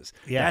lenses.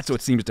 That's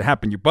what seems to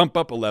happen. You bump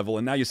up a level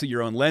and now you see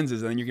your own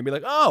lenses, and then you can be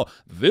like, oh,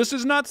 this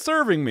is not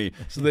serving me.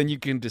 So then you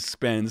can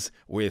dispense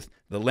with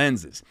the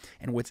lenses.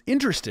 And what's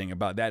interesting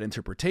about that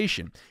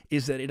interpretation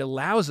is that it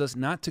allows us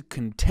not to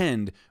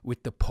contend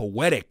with the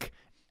poetic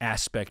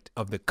aspect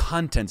of the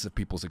contents of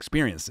people's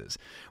experiences.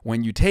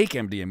 When you take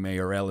MDMA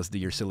or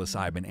LSD or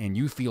psilocybin and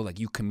you feel like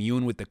you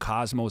commune with the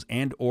cosmos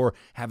and or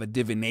have a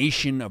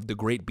divination of the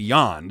great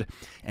beyond,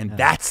 and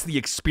that's the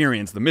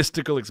experience, the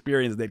mystical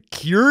experience that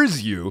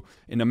cures you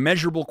in a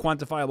measurable,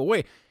 quantifiable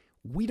way,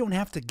 we don't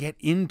have to get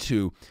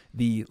into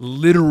the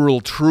literal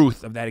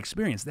truth of that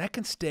experience. That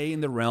can stay in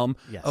the realm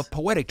of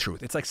poetic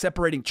truth. It's like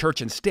separating church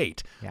and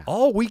state.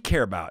 All we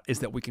care about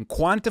is that we can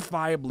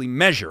quantifiably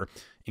measure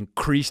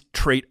increased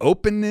trait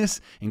openness,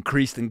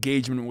 increased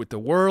engagement with the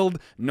world,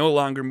 no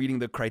longer meeting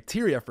the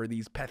criteria for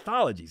these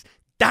pathologies.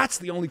 That's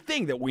the only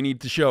thing that we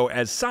need to show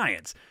as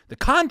science. The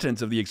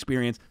contents of the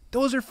experience,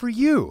 those are for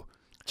you.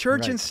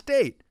 Church and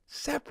state,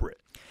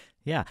 separate.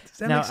 Yeah. Does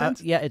that make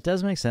sense? Yeah, it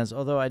does make sense,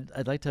 although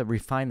I'd like to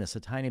refine this a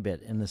tiny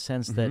bit in the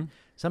sense that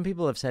some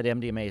people have said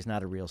MDMA is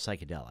not a real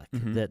psychedelic,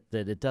 that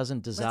it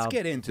doesn't dissolve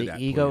the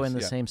ego in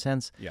the same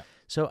sense. Yeah.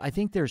 So I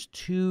think there's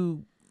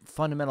two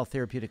fundamental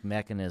therapeutic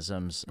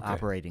mechanisms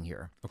operating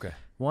here. Okay.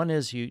 One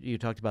is you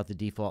talked about the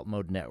default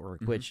mode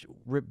network, which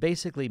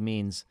basically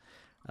means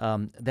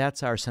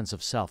that's our sense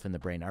of self in the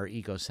brain, our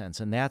ego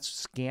sense, and that's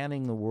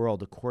scanning the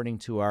world according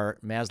to our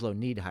Maslow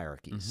need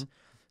hierarchies.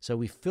 So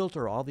we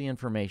filter all the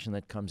information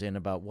that comes in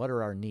about what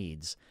are our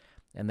needs,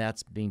 and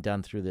that's being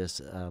done through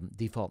this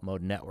default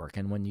mode network.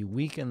 And when you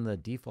weaken the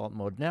default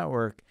mode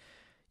network,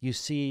 you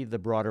see the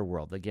broader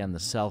world. Again, the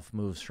self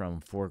moves from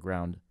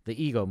foreground,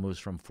 the ego moves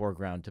from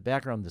foreground to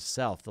background, the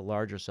self, the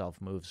larger self,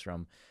 moves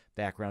from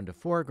background to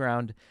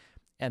foreground,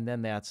 and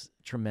then that's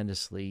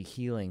tremendously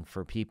healing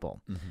for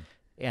people.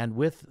 And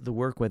with the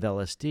work with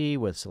LSD,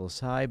 with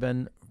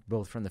psilocybin,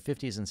 both from the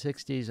 50s and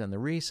 60s and the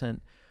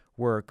recent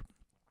work,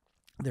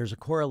 there's a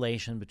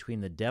correlation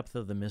between the depth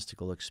of the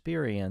mystical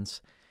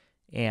experience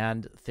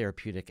and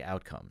therapeutic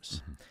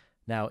outcomes.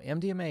 Now,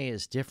 MDMA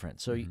is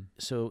different.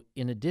 So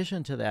in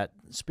addition to that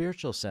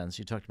spiritual sense,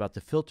 you talked about the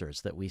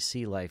filters that we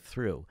see life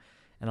through.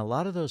 And a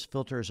lot of those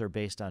filters are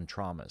based on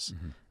traumas,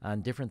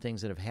 on different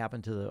things that have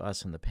happened to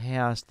us in the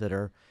past that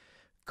are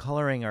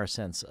coloring our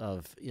sense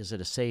of, is it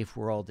a safe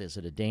world? Is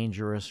it a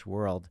dangerous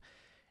world?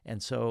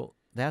 And so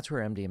that's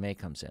where MDMA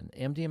comes in.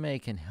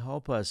 MDMA can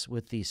help us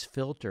with these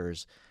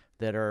filters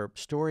that are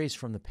stories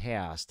from the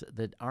past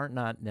that aren't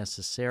not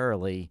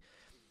necessarily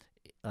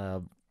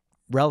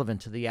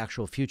relevant to the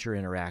actual future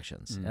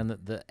interactions. And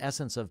the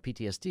essence of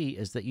PTSD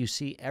is that you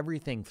see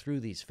everything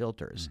through these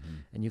filters.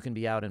 And you can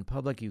be out in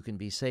public, you can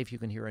be safe, you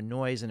can hear a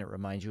noise and it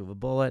reminds you of a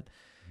bullet.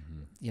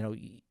 You know,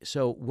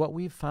 so what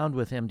we've found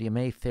with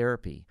MDMA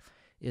therapy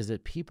is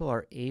that people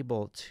are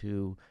able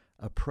to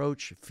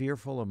approach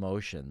fearful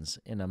emotions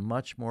in a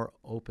much more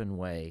open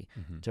way,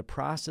 to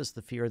process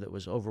the fear that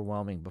was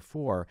overwhelming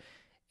before.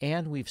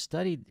 And we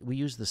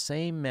use the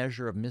same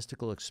measure of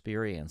mystical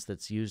experience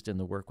that's used in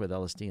the work with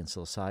LSD and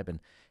psilocybin,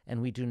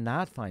 and we do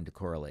not find a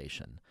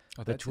correlation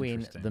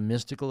between the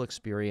mystical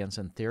experience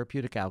and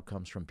therapeutic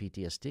outcomes from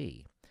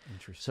PTSD.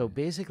 Interesting. So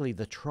basically,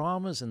 the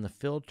traumas and the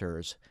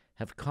filters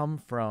have come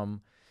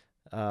from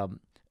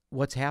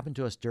what's happened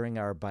to us during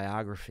our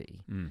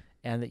biography,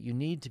 and that you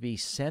need to be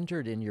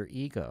centered in your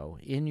ego,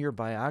 in your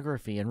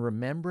biography, and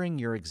remembering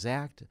your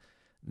exact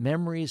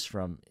memories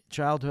from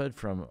childhood,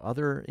 from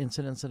other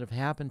incidents that have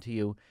happened to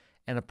you,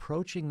 and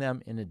approaching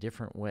them in a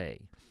different way.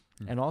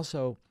 And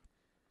also,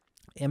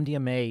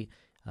 MDMA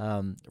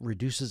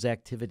reduces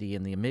activity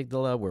in the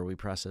amygdala, where we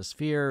process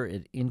fear.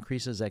 It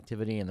increases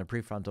activity in the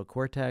prefrontal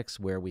cortex,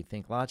 where we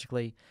think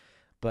logically.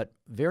 But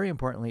very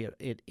importantly,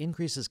 it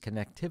increases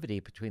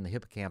connectivity between the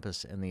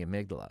hippocampus and the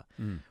amygdala,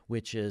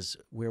 which is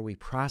where we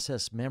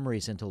process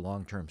memories into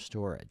long-term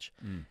storage.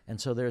 And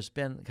so there's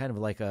been kind of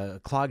like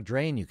a clogged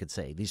drain, you could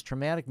say. These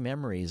traumatic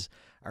memories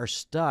are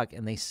stuck,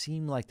 and they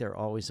seem like they're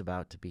always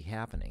about to be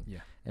happening.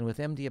 And with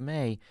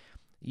MDMA,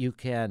 you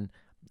can,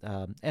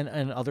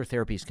 and other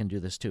therapies can do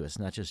this too. It's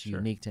not just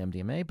unique to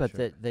MDMA, but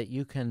that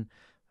you can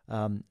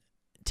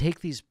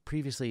take these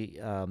previously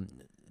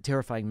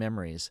terrifying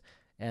memories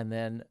and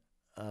then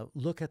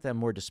look at them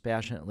more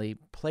dispassionately,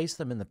 place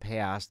them in the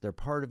past. They're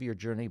part of your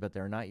journey, but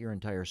they're not your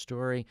entire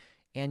story,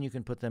 and you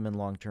can put them in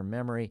long-term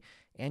memory,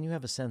 and you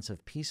have a sense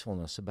of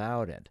peacefulness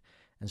about it.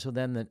 And so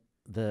then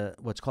the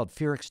what's called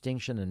fear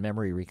extinction and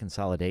memory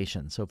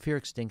reconsolidation. So fear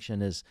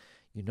extinction is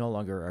you no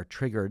longer are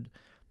triggered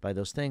by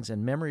those things,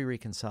 and memory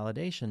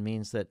reconsolidation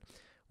means that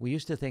we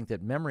used to think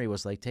that memory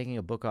was like taking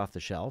a book off the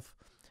shelf,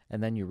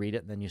 and then you read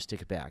it, and then you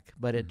stick it back.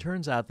 But it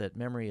turns out that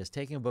memory is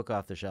taking a book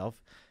off the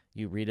shelf,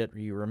 you read it,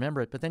 you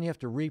remember it, but then you have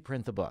to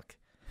reprint the book,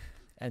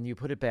 and you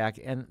put it back,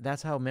 and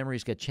that's how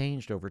memories get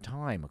changed over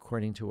time,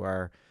 according to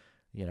our,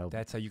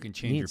 That's how you can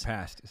change your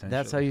past, essentially.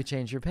 That's how you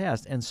change your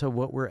past. And so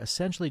what we're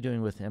essentially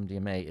doing with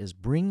MDMA is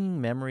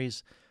bringing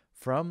memories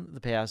from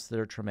the past that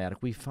are traumatic.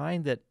 We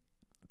find that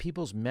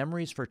people's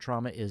memories for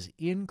trauma is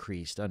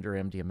increased under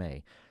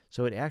MDMA.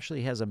 So it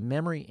actually has a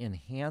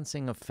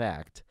memory-enhancing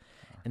effect.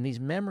 And these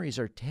memories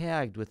are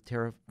tagged with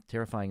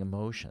terrifying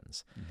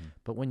emotions.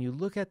 But when you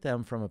look at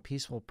them from a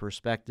peaceful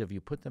perspective,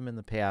 you put them in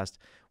the past,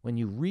 when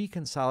you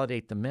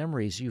reconsolidate the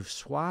memories, you've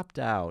swapped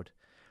out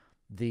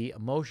the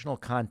emotional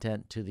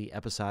content to the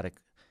episodic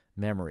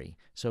memory.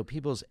 So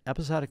people's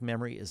episodic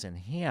memory is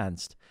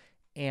enhanced,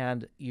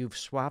 and you've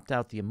swapped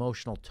out the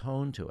emotional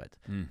tone to it.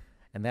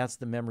 And that's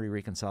the memory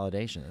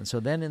reconsolidation. And so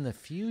then in the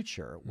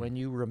future, when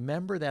you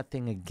remember that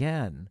thing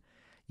again,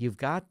 you've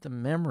got the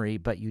memory,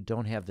 but you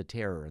don't have the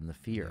terror and the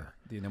fear.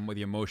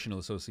 The emotional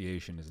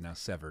association is now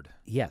severed.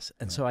 Yes.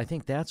 And so I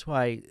think that's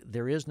why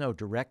there is no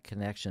direct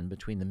connection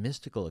between the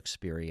mystical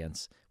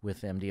experience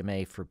with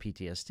MDMA for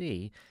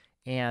PTSD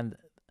and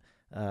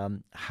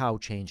how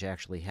change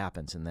actually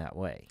happens in that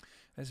way.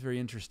 That's very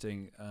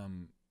interesting.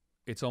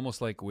 It's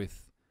almost like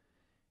with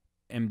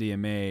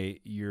MDMA,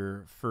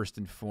 you're first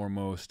and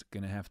foremost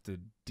going to have to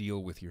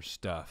deal with your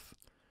stuff.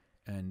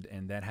 And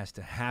that has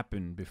to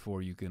happen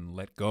before you can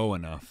let go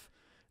enough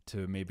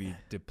to maybe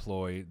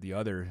deploy the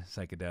other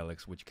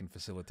psychedelics, which can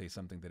facilitate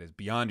something that is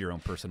beyond your own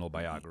personal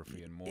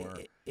biography and more.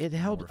 It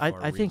helps.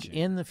 I think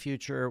in the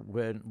future,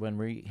 when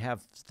we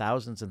have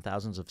thousands and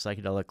thousands of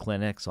psychedelic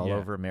clinics all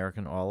over America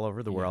and all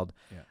over the world,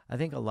 I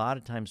think a lot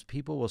of times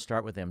people will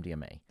start with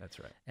MDMA. That's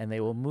right. And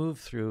they will move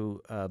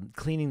through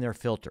cleaning their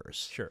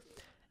filters. Sure.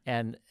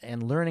 And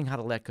learning how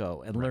to let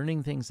go and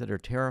learning things that are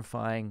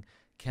terrifying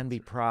can be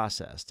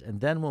processed. And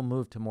then we'll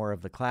move to more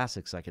of the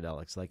classic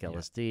psychedelics like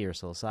LSD or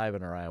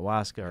psilocybin or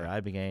ayahuasca or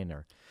ibogaine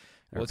or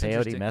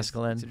peyote,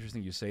 mescaline. It's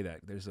interesting you say that.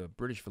 There's a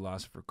British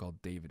philosopher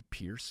called David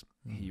Pearce.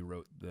 He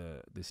wrote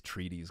this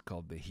treatise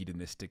called The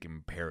Hedonistic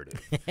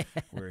Imperative,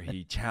 where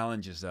he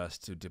challenges us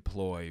to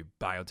deploy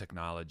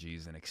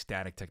biotechnologies and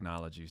ecstatic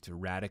technologies to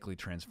radically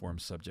transform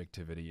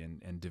subjectivity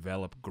and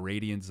develop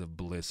gradients of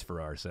bliss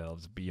for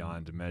ourselves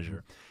beyond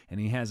measure. And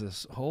he has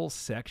a whole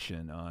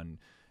section on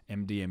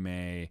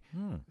MDMA,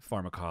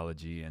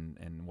 pharmacology,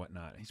 and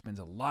whatnot. He spends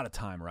a lot of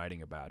time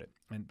writing about it.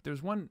 And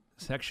there's one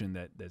section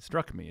that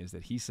struck me, is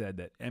that he said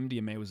that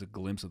MDMA was a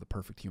glimpse of the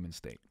perfect human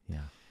state.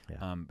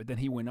 But then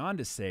he went on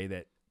to say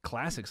that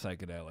classic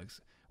psychedelics,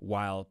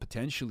 while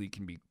potentially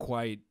can be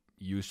quite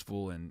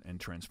useful and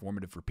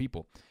transformative for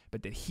people,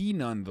 but that he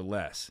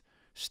nonetheless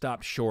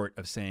stopped short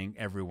of saying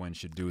everyone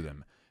should do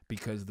them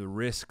because the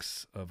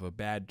risks of a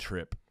bad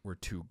trip were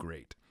too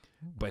great.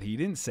 But he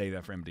didn't say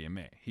that for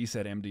MDMA. He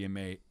said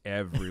MDMA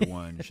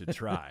everyone should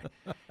try.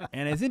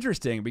 And it's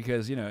interesting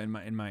because, you know,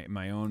 in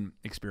my own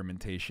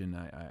experimentation,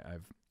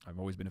 I've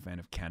always been a fan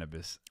of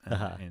cannabis.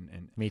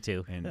 And me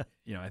too. And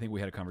you know, I think we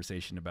had a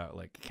conversation about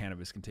like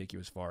cannabis can take you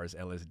as far as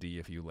LSD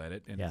if you let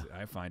it. And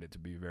I find it to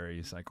be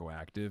very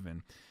psychoactive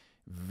and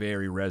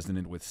very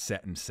resonant with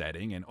set and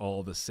setting and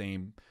all the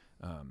same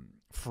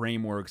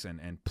frameworks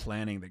and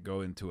planning that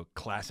go into a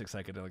classic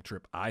psychedelic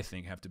trip, I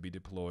think, have to be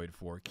deployed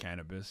for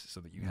cannabis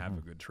so that you have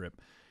a good trip.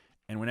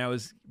 And when I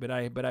was,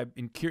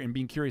 in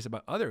being curious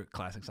about other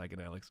classic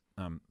psychedelics,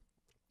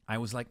 I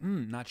was like,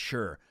 not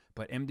sure.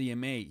 But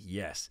MDMA,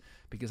 yes,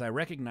 because I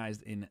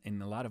recognized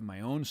in a lot of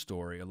my own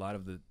story, a lot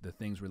of the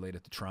things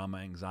related to trauma,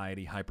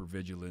 anxiety,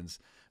 hypervigilance,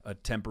 a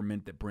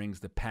temperament that brings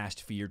the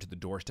past fear to the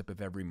doorstep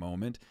of every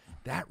moment,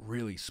 that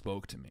really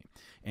spoke to me.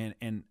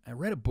 And I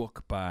read a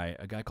book by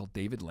a guy called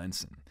David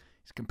Lenson.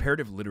 He's a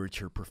comparative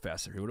literature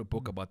professor. He wrote a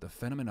book about the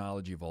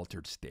phenomenology of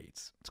altered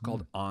states. It's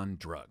called On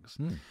Drugs.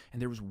 And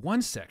there was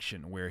one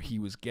section where he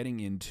was getting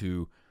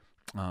into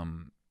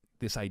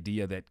this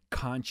idea that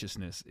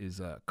consciousness is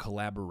a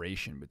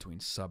collaboration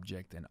between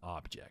subject and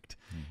object.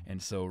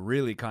 And so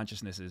really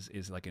consciousness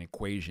is like an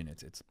equation.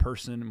 It's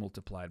person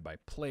multiplied by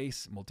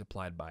place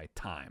multiplied by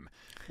time,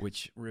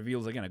 which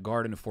reveals, again, a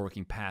garden of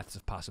forking paths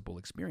of possible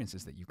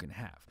experiences that you can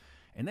have.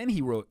 And then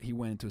he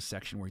went into a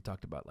section where he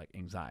talked about like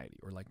anxiety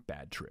or like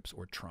bad trips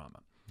or trauma.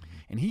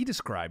 And he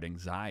described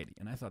anxiety,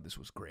 and I thought this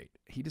was great.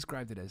 He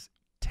described it as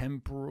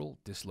temporal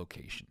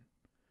dislocation.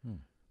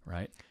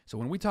 Right? So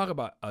when we talk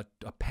about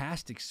a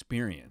past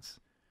experience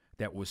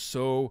that was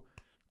so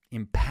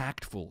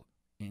impactful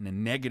in a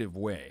negative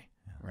way,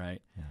 right,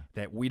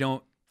 that we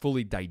don't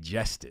fully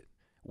digest it,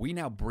 we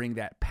now bring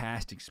that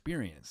past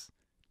experience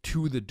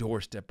to the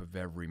doorstep of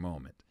every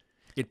moment.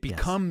 It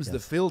becomes the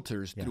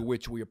filters through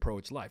which we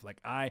approach life.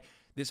 Like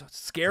this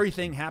scary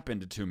thing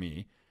happened to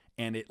me,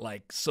 and it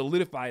like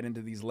solidified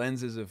into these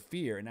lenses of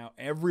fear. And now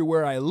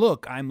everywhere I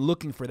look, I'm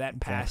looking for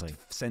that past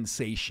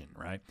sensation,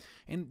 right?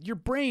 And your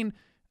brain,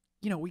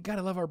 you know, we got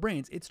to love our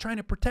brains. It's trying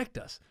to protect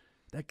us.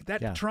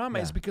 That trauma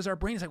is because our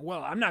brain is like,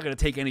 well, I'm not going to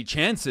take any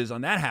chances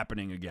on that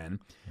happening again.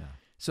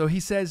 So he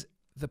says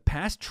the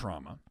past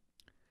trauma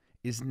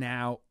is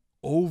now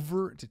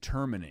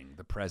over-determining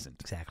the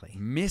present. Exactly.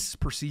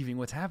 Misperceiving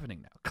what's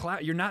happening now.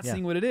 You're not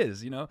seeing what it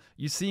is, you know?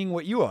 You're seeing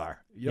what you are.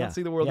 You don't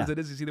see the world as it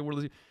is. You see the world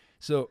as you.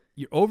 So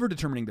you're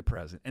over-determining the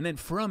present. And then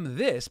from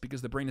this,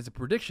 because the brain is a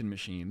prediction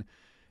machine,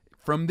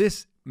 from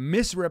this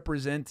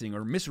misrepresenting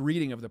or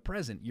misreading of the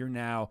present, you're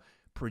now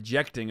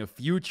projecting a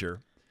future,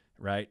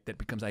 right, that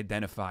becomes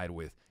identified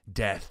with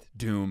death,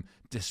 doom,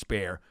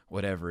 despair,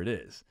 whatever it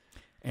is.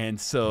 And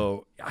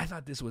so I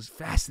thought this was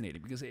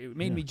fascinating because it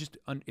made me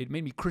it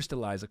made me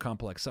crystallize a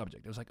complex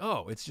subject. It was like,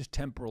 oh, it's just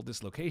temporal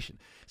dislocation.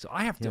 So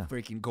I have to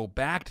freaking go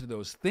back to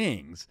those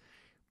things,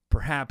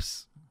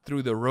 perhaps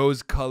through the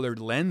rose-colored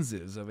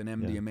lenses of an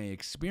MDMA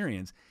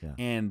experience,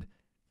 and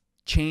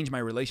change my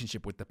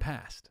relationship with the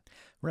past.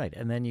 Right,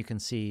 and then you can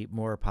see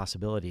more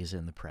possibilities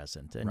in the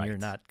present, and you're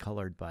not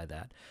colored by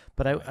that.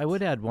 But I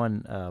would add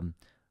one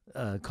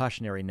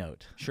cautionary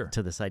note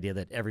to this idea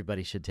that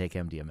everybody should take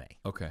MDMA.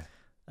 Okay.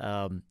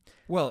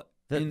 Well,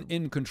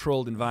 in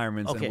controlled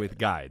environments and with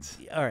guides.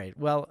 All right.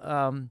 Well,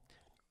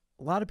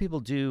 a lot of people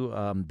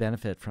do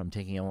benefit from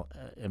taking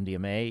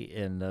MDMA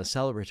in a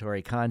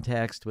celebratory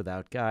context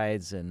without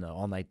guides and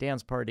all-night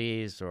dance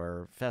parties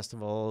or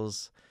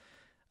festivals.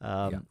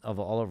 Of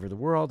all over the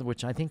world,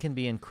 which I think can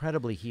be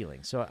incredibly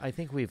healing. So I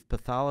think we've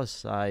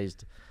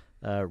pathologized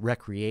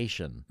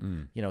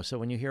recreation. You know, so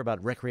when you hear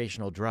about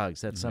recreational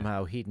drugs, that's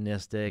somehow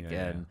hedonistic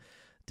and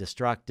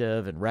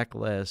destructive and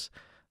reckless.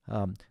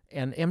 And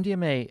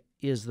MDMA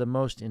is the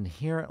most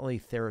inherently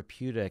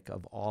therapeutic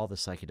of all the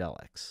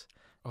psychedelics.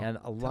 And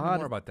tell me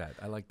more about that.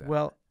 I like that.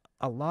 Well,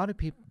 a lot of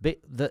people,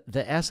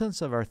 the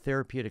essence of our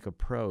therapeutic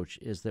approach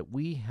is that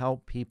we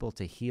help people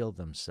to heal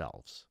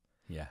themselves.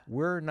 Yeah.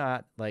 We're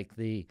not like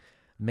the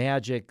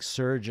magic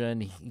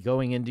surgeon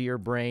going into your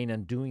brain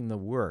and doing the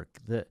work.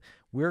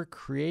 We're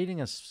creating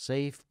a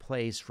safe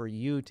place for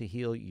you to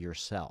heal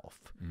yourself.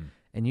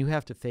 And you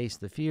have to face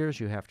the fears,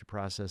 you have to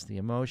process the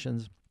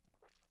emotions.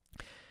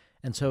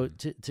 And so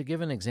to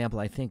give an example,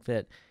 I think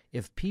that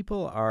if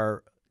people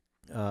are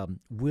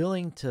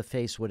willing to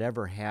face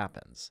whatever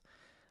happens,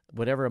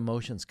 whatever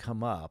emotions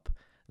come up,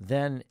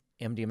 then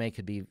MDMA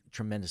could be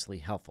tremendously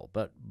helpful.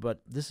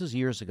 But this is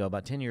years ago,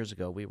 about 10 years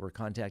ago, we were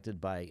contacted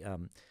by,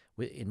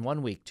 in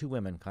 1 week, 2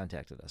 women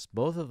contacted us.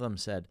 Both of them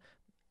said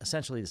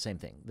essentially the same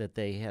thing, that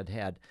they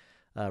had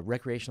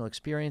recreational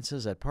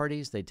experiences at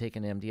parties, they'd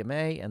taken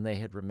MDMA, and they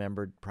had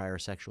remembered prior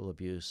sexual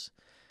abuse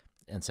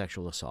and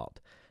sexual assault.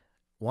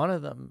 One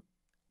of them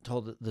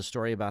told the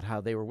story about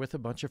how they were with a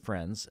bunch of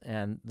friends,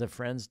 and the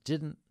friends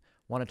didn't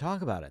want to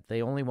talk about it.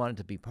 They only wanted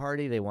to be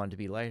party, they wanted to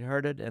be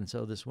lighthearted, and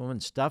so this woman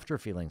stuffed her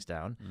feelings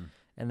down,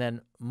 and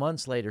then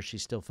months later she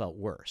still felt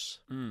worse.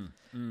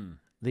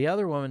 The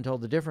other woman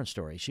told a different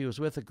story. She was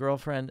with a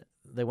girlfriend,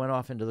 they went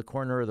off into the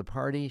corner of the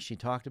party, she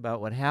talked about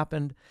what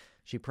happened,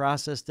 she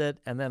processed it,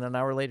 and then an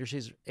hour later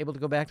she's able to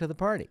go back to the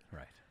party.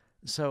 Right.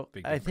 So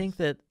I think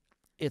that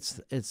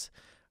it's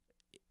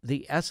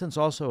the essence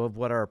also of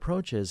what our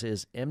approach is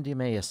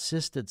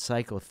MDMA-assisted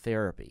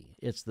psychotherapy.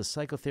 It's the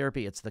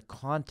psychotherapy, it's the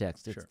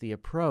context, it's the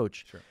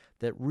approach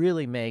that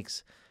really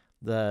makes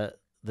the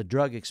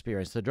drug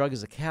experience. The drug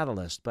is a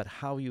catalyst, but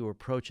how you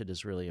approach it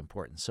is really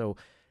important. So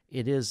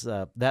it is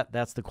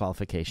that's the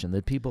qualification,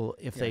 that people,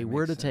 if they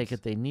were to take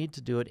it, they need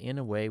to do it in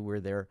a way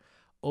where they're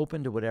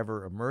open to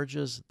whatever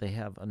emerges. They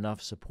have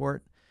enough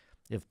support,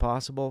 if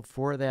possible,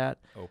 for that.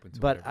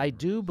 But I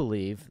do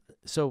believe,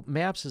 so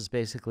MAPS is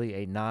basically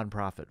a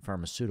nonprofit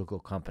pharmaceutical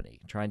company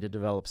trying to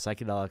develop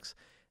psychedelics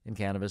and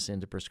cannabis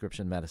into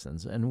prescription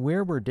medicines. And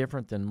where we're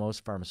different than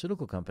most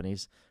pharmaceutical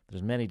companies,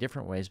 there's many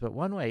different ways, but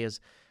one way is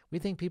we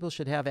think people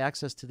should have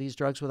access to these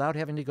drugs without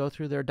having to go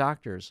through their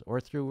doctors or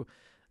through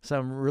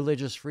some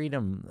religious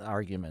freedom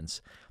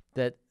arguments,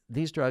 that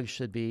these drugs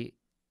should be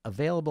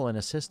available in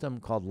a system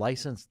called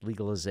licensed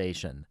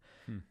legalization.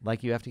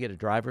 Like you have to get a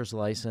driver's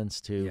license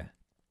to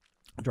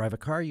drive a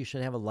car, you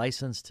should have a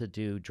license to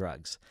do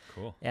drugs.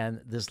 Cool.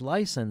 And this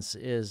license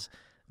is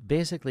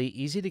basically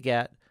easy to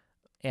get,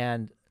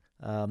 and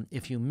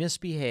if you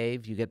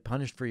misbehave, you get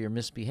punished for your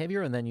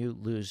misbehavior, and then you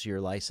lose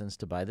your license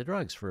to buy the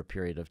drugs for a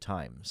period of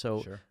time.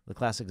 So the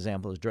classic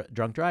example is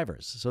drunk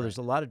drivers. So there's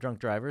a lot of drunk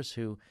drivers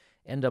who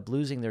end up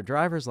losing their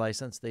driver's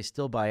license. They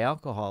still buy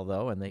alcohol,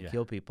 though, and they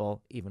kill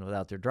people even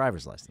without their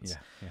driver's license.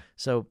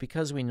 So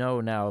because we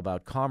know now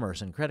about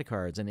commerce and credit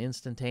cards and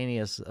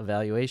instantaneous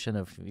evaluation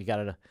of you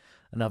got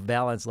enough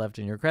balance left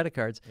in your credit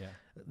cards,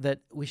 that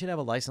we should have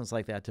a license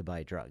like that to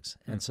buy drugs.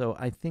 And so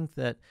I think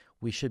that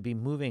we should be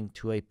moving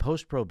to a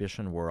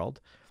post-prohibition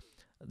world.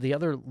 The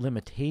other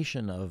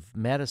limitation of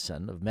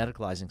medicine, of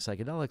medicalizing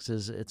psychedelics,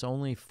 is it's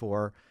only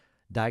for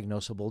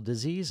diagnosable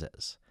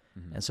diseases.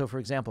 And so, for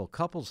example,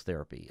 couples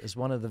therapy is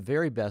one of the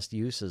very best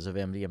uses of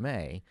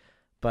MDMA,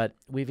 but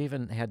we've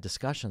even had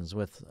discussions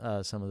with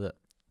some of the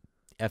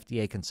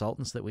FDA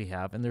consultants that we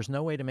have, and there's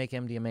no way to make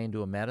MDMA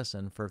into a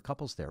medicine for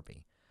couples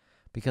therapy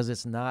because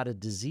it's not a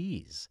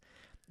disease.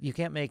 You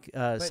can't make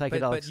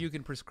psychedelics. But you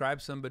can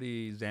prescribe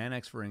somebody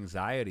Xanax for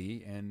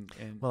anxiety and...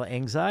 Well,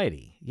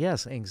 anxiety.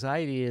 Yes,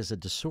 anxiety is a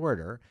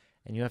disorder,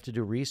 and you have to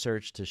do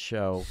research to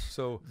show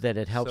that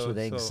it helps with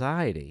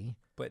anxiety.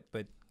 But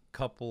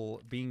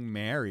being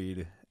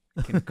married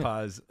can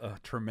cause a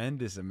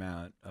tremendous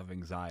amount of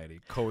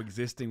anxiety.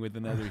 Coexisting with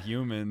another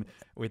human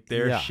with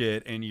their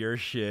shit and your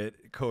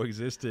shit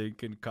coexisting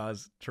can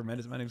cause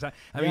tremendous amount of anxiety.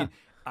 I mean,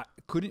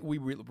 couldn't we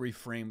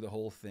reframe the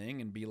whole thing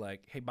and be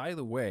like, hey, by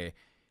the way,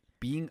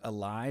 being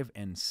alive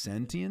and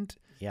sentient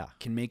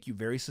can make you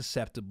very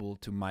susceptible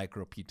to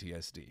micro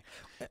PTSD.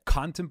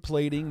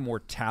 Contemplating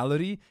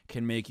mortality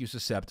can make you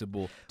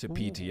susceptible to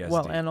PTSD.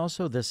 Well, and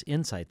also this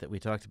insight that we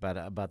talked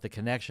about the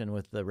connection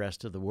with the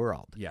rest of the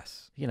world.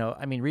 Yes. You know,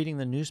 I mean, reading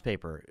the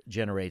newspaper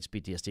generates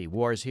PTSD.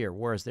 Wars here,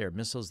 wars there,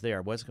 missiles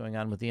there. What's going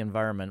on with the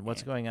environment?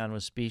 What's going on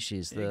with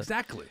species?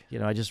 Exactly. You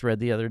know, I just read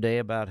the other day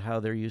about how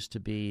there used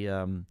to be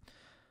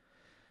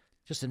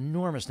just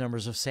enormous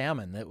numbers of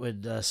salmon that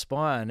would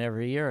spawn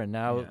every year, and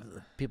now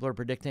people are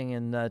predicting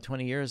in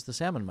 20 years the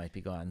salmon might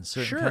be gone.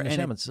 Sure, and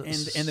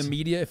the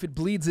media, if it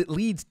bleeds, it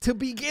leads to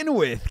begin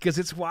with, because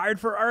it's wired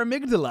for our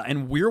amygdala,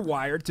 and we're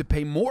wired to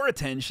pay more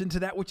attention to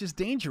that which is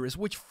dangerous,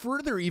 which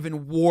further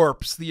even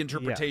warps the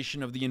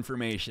interpretation of the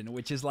information,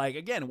 which is like,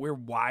 again, we're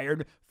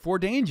wired for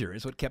danger.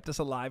 Is what kept us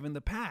alive in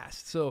the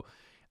past. So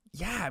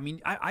Yeah, I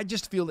mean, I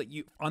just feel that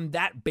on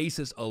that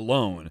basis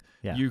alone,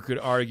 Yeah. you could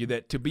argue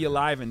that to be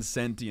alive and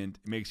sentient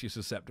makes you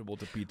susceptible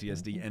to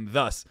PTSD, and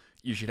thus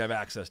you should have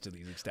access to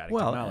these ecstatic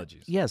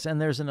technologies. Yes,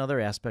 and there's another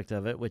aspect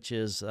of it, which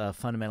is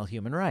fundamental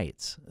human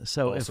rights.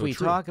 So if we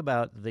true. talk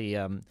about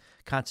the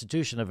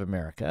Constitution of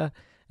America,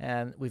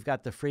 and we've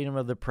got the freedom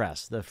of the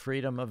press, the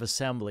freedom of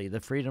assembly, the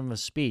freedom of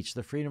speech,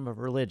 the freedom of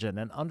religion,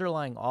 and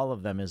underlying all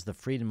of them is the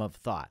freedom of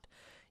thought.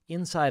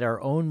 Inside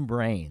our own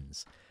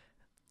brains,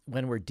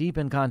 when we're deep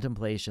in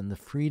contemplation, the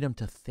freedom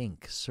to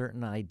think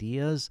certain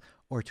ideas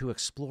or to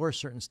explore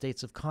certain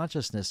states of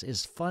consciousness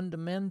is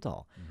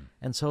fundamental. Mm-hmm.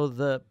 And so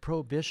the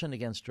prohibition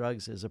against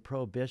drugs is a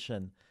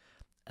prohibition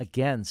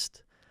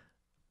against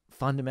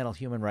fundamental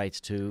human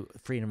rights to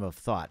freedom of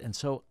thought. And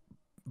so,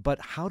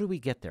 but how do we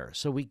get there?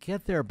 So we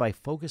get there by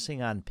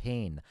focusing on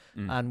pain,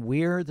 on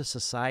where the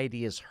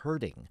society is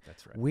hurting,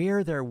 That's right.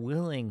 where they're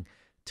willing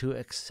to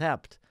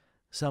accept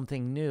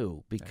something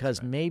new,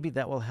 because maybe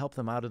that will help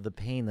them out of the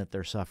pain that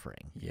they're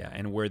suffering. Yeah,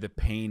 and where the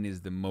pain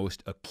is the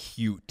most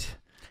acute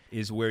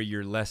is where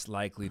you're less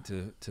likely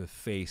to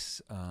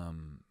face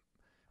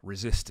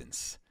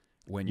resistance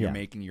when you're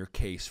making your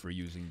case for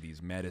using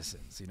these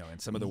medicines.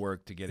 And some of the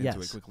work, to get into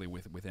it quickly,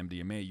 with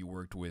MDMA, you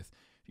worked with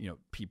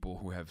people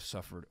who have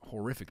suffered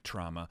horrific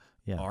trauma,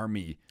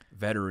 Army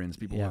veterans,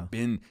 people who have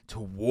been to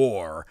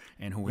war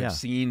and who have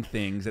seen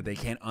things that they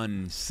can't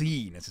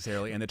unsee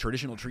necessarily, and the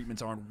traditional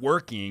treatments aren't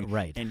working.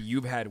 Right. And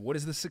you've had, what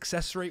is the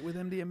success rate with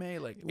MDMA?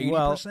 Like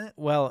 80%?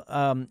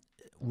 Well,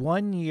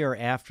 1 year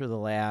after the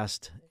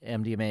last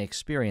MDMA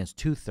experience,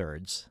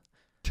 two-thirds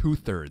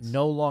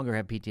no longer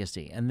have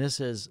PTSD. And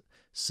this is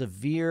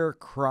severe,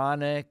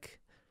 chronic,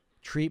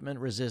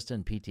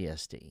 treatment-resistant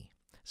PTSD.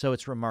 So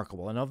it's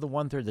remarkable. And of the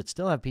one-third that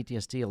still have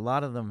PTSD, a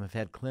lot of them have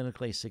had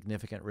clinically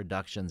significant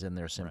reductions in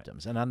their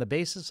symptoms. Right. And on the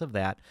basis of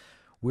that,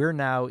 we're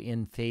now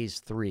in phase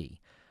 3,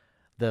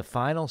 the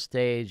final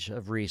stage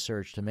of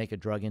research to make a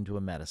drug into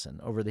a medicine.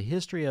 Over the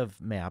history of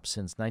MAPS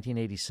since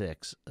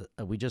 1986,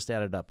 we just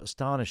added up,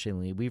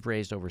 astonishingly, we've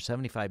raised over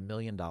 $75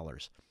 million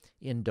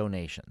in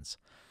donations,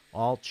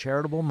 all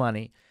charitable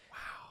money. Wow.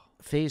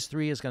 Phase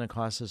 3 is going to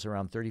cost us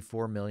around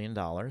 $34 million.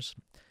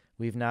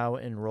 We've now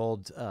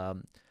enrolled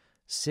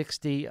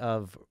 60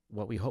 of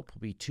what we hope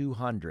will be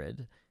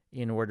 200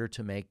 in order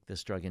to make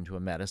this drug into a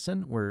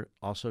medicine. We're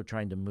also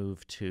trying to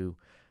move to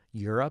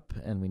Europe,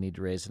 and we need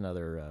to raise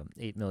another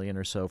 $8 million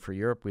or so for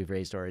Europe. We've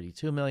raised already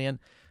 $2 million.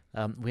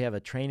 We have a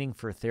training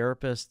for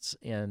therapists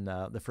in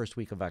the first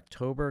week of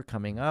October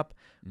coming up.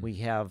 Mm-hmm. We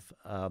have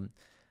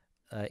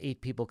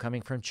 8 people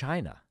coming from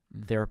China,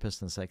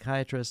 therapists and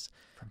psychiatrists.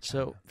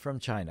 From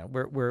China,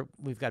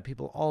 we've got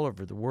people all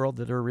over the world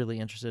that are really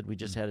interested. We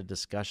just had a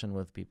discussion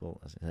with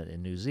people, as I said,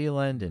 in New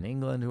Zealand and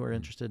England who are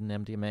interested in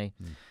MDMA.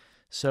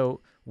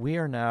 So we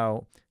are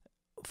now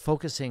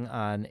focusing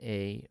on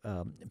a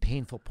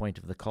painful point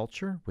of the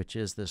culture, which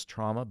is this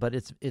trauma. But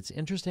it's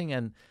interesting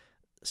and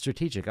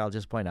strategic. I'll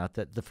just point out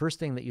that the first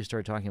thing that you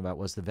started talking about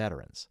was the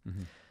veterans.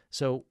 Mm-hmm.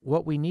 So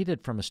what we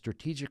needed from a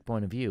strategic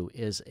point of view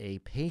is a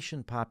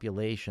patient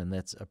population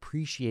that's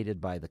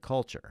appreciated by the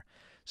culture.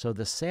 So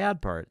the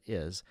sad part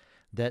is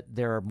that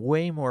there are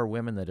way more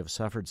women that have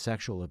suffered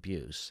sexual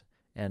abuse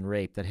and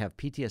rape that have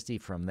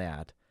PTSD from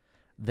that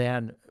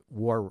than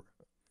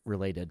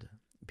war-related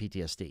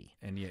PTSD.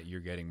 And yet you're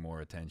getting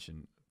more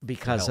attention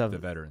because of the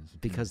veterans.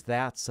 Because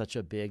that's such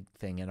a big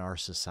thing in our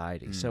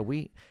society. So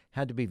we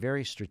had to be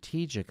very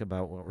strategic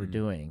about what we're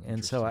doing.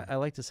 And so I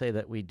like to say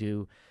that we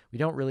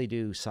don't really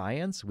do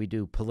science, we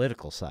do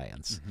political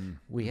science. Mm-hmm.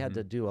 We had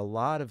to do a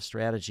lot of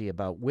strategy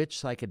about which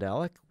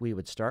psychedelic we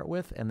would start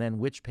with and then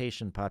which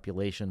patient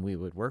population we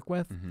would work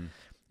with. Mm-hmm.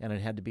 And it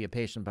had to be a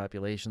patient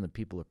population that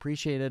people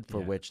appreciated,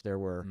 for which there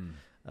were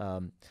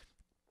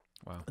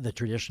the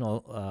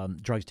traditional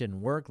drugs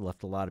didn't work,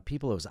 left a lot of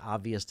people. It was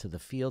obvious to the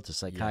field, to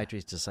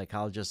psychiatrists, to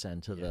psychologists,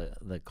 and to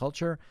the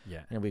culture.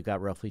 Yeah. And we've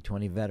got roughly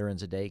 20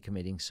 veterans a day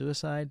committing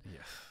suicide. Yeah,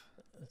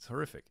 it's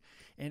horrific.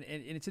 And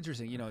it's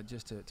interesting,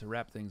 just to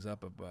wrap things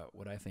up about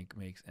what I think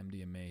makes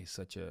MDMA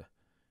such a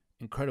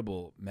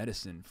incredible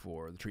medicine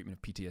for the treatment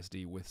of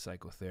PTSD with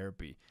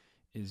psychotherapy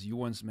is you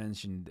once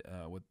mentioned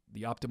what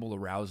the optimal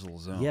arousal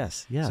zone.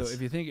 Yes, yes. So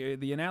if you think,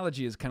 the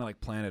analogy is kind of like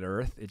planet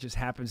Earth. It just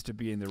happens to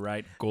be in the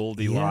right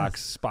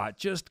Goldilocks spot,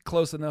 just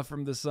close enough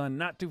from the sun,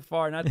 not too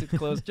far, not too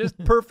close, just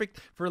perfect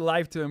for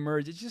life to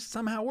emerge. It just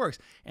somehow works.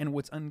 And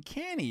what's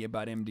uncanny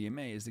about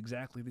MDMA is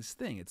exactly this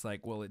thing. It's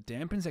like, well, it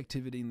dampens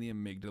activity in the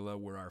amygdala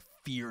where our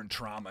fear and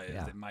trauma is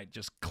that might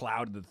just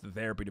cloud the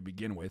therapy to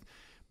begin with.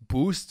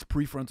 Boosts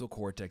prefrontal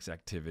cortex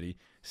activity,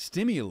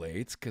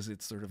 stimulates because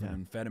it's sort of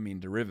an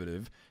amphetamine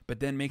derivative, but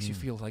then makes you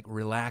feel like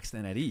relaxed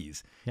and at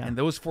ease. Yeah. And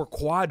those 4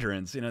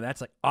 quadrants, that's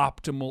like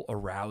optimal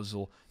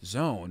arousal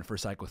zone for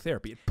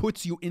psychotherapy. It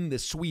puts you in the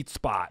sweet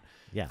spot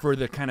for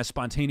the kind of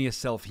spontaneous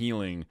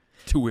self-healing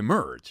to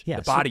emerge,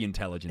 the body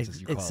intelligence,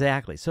 as you call it.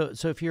 Exactly. So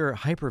if you're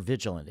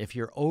hypervigilant, if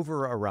you're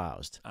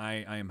over-aroused.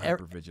 I am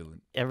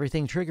hypervigilant.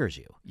 Everything triggers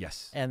you.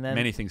 Yes. And then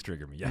many things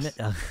trigger me, yes.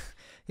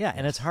 Yeah,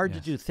 and it's hard to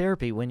do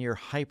therapy when you're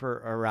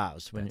hyper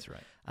aroused. That's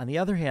right. On the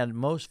other hand,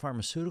 most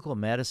pharmaceutical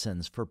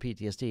medicines for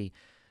PTSD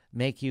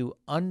make you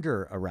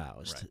under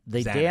aroused. Right.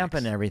 They Xanax,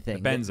 dampen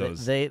everything. the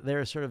benzos.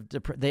 They're sort of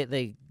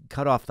they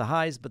cut off the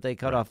highs, but they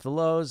cut off the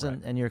lows,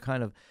 and you're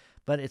kind of.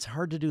 But it's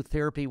hard to do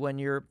therapy when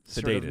you're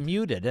sort of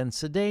muted and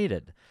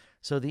sedated.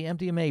 So the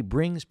MDMA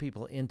brings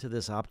people into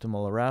this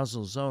optimal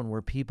arousal zone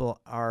where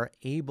people are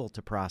able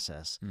to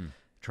process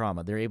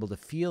trauma. They're able to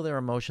feel their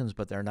emotions,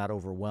 but they're not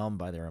overwhelmed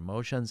by their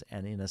emotions,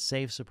 and in a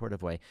safe,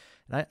 supportive way.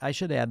 And I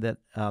should add that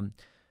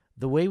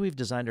the way we've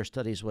designed our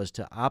studies was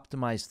to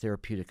optimize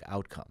therapeutic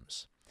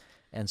outcomes.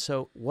 And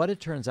so what it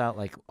turns out,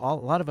 like a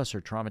lot of us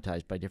are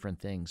traumatized by different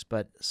things,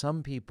 but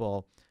some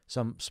people,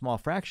 some small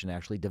fraction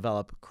actually,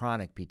 develop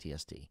chronic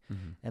PTSD.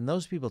 And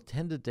those people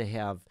tended to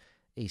have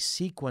a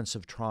sequence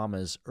of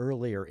traumas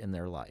earlier in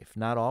their life.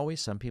 Not always.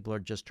 Some people are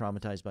just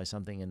traumatized by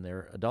something in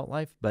their adult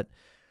life, but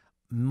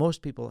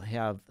most people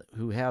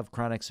who have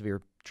chronic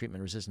severe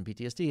treatment-resistant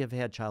PTSD have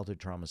had childhood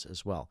traumas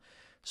as well.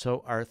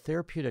 So our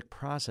therapeutic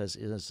process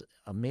is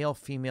a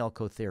male-female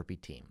co-therapy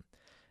team.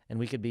 And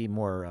we could be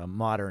more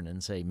modern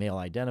and say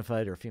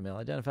male-identified or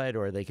female-identified,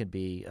 or they could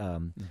be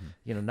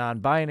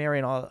non-binary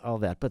and all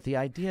that. But the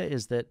idea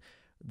is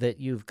that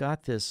you've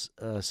got this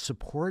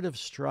supportive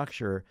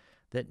structure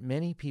that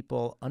many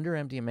people under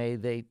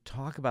MDMA, they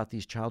talk about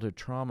these childhood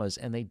traumas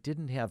and they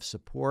didn't have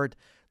support,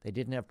 they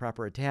didn't have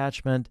proper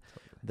attachment.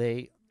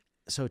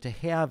 So to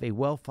have a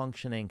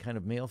well-functioning kind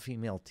of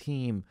male-female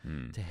team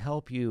to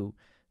help you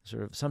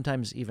sort of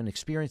sometimes even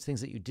experience things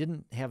that you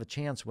didn't have a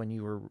chance when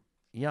you were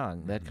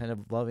young, that kind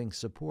of loving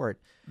support.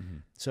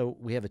 So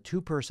we have a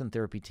two-person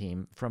therapy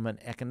team. From an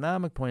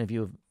economic point of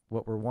view, of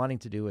what we're wanting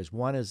to do is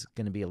one is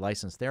going to be a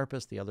licensed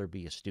therapist, the other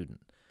be a student.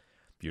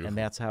 Beautiful. And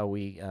that's how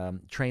we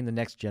train the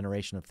next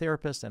generation of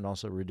therapists and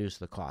also reduce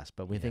the cost.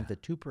 But we think the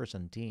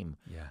two-person team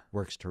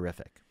works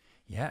terrific.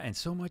 Yeah, and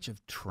so much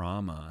of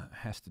trauma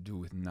has to do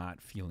with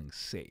not feeling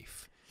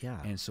safe. Yeah.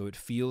 And so it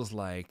feels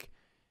like,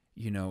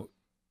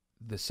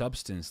 the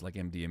substance like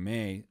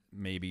MDMA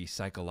maybe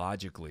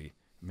psychologically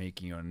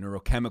making you on a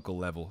neurochemical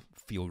level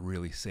feel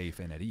really safe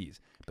and at ease.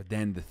 But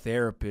then the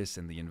therapist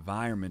and the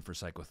environment for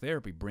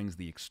psychotherapy brings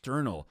the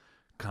external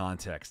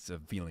contexts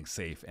of feeling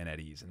safe and at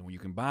ease. And when you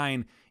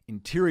combine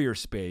interior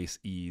space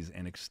ease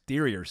and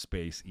exterior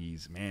space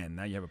ease, man,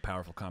 now you have a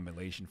powerful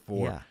combination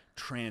for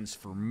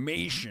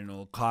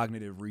transformational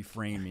cognitive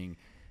reframing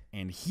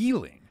and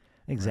healing.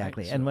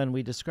 Exactly. Right? And when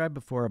we described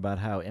before about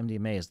how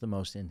MDMA is the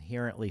most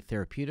inherently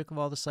therapeutic of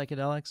all the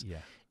psychedelics,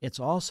 it's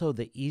also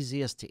the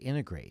easiest to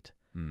integrate.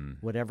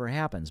 Whatever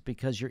happens,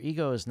 because your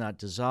ego is not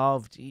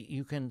dissolved.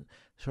 You can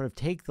sort of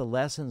take the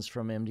lessons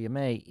from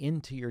MDMA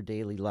into your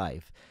daily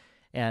life.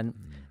 And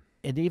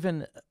it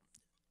even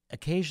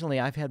occasionally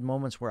I've had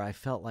moments where I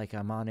felt like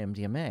I'm on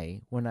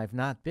MDMA when I've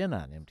not been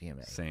on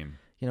MDMA. Same.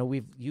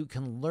 You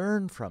can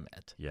learn from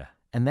it. Yeah.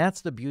 And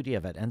that's the beauty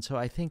of it. And so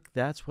I think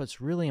that's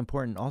what's really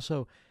important.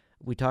 Also,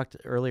 we talked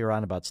earlier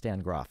on about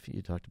Stan Grof.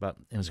 You talked about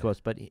his quotes,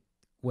 but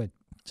when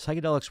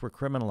psychedelics were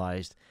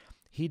criminalized,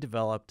 he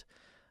developed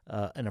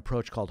an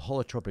approach called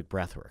holotropic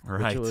breathwork,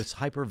 which was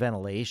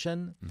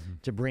hyperventilation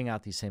to bring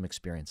out these same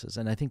experiences.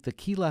 And I think the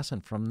key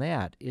lesson from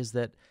that is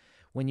that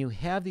when you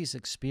have these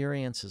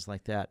experiences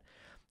like that,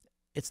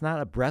 it's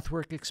not a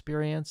breathwork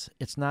experience,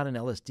 it's not an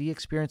LSD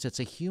experience, it's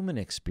a human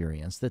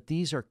experience, that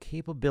these are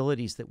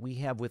capabilities that we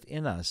have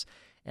within us.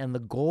 And the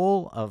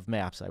goal of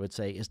MAPS, I would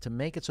say, is to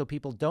make it so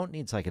people don't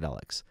need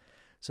psychedelics,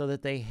 so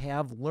that they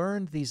have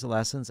learned these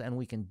lessons and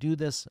we can do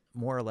this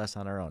more or less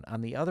on our own.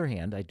 On the other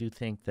hand, I do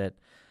think that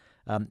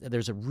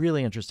there's a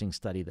really interesting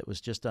study that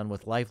was just done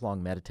with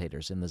lifelong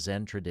meditators in the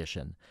Zen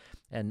tradition.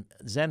 And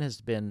Zen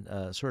has been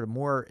sort of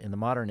more in the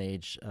modern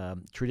age,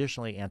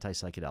 traditionally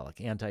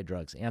anti-psychedelic,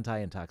 anti-drugs,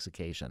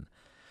 anti-intoxication.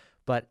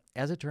 But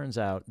as it turns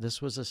out,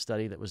 this was a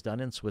study that was done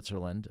in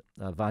Switzerland.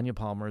 Vanya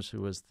Palmers,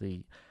 who was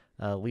the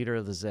leader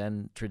of the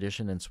Zen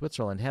tradition in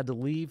Switzerland, had to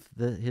leave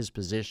his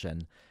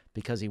position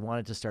because he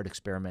wanted to start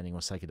experimenting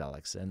with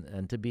psychedelics.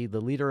 And to be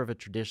the leader of a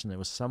tradition that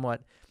was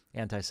somewhat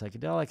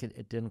anti-psychedelic,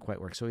 it didn't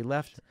quite work. So he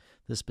left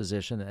this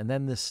position, and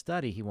then this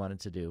study he wanted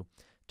to do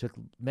took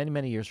many,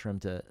 many years for him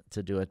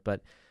to do it,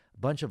 but a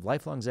bunch of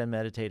lifelong Zen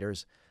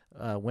meditators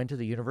went to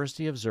the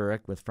University of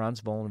Zurich with Franz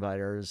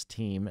Vollenweider's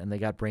team, and they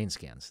got brain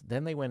scans.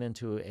 Then they went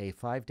into a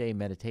 5-day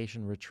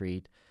meditation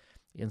retreat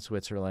in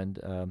Switzerland,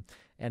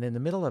 and in the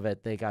middle of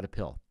it, they got a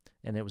pill,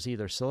 and it was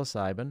either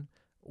psilocybin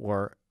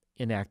or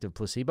inactive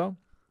placebo,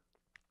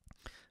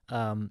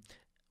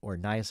 or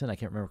niacin, I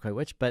can't remember quite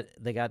which, but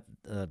they got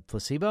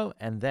placebo,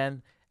 and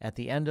then at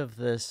the end of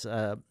this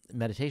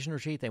meditation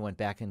retreat, they went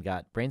back and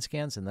got brain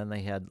scans, and then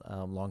they had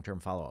long-term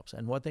follow-ups.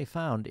 And what they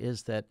found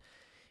is that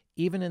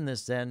even in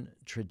this Zen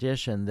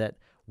tradition, that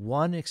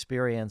one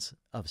experience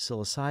of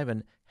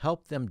psilocybin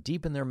helped them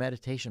deepen their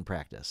meditation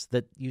practice,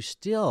 that you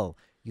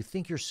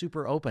think you're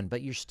super open,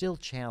 but you're still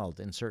channeled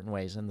in certain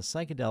ways, and the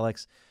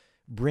psychedelics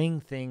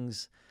bring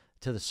things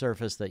to the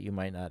surface that you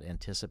might not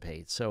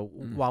anticipate. So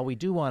while we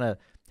do want to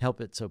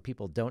help it so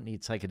people don't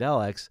need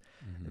psychedelics,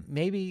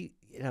 maybe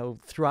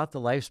throughout the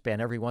lifespan,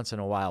 every once in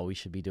a while, we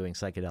should be doing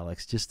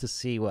psychedelics just to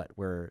see what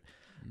we're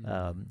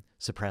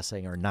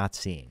suppressing or not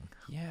seeing.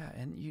 Yeah,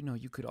 and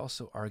you could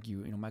also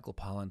argue, Michael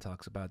Pollan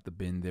talks about the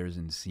been there's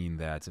and seen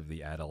that's of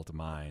the adult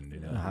mind,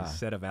 a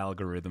set of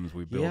algorithms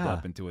we build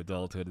up into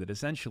adulthood that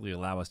essentially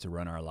allow us to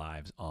run our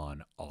lives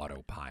on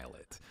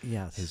autopilot.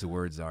 Yes. His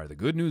words are, the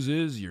good news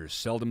is you're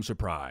seldom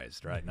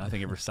surprised, right?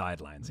 Nothing ever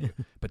sidelines you.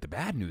 But the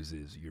bad news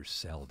is you're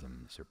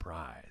seldom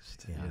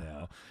surprised,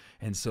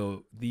 And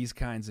so these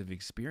kinds of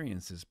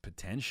experiences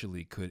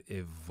potentially could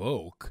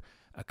evoke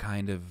a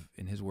kind of,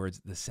 in his words,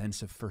 the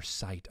sense of first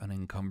sight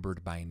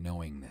unencumbered by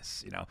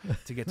knowingness,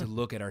 to get to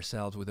look at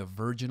ourselves with a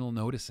virginal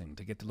noticing,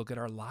 to get to look at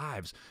our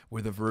lives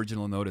with a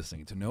virginal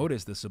noticing, to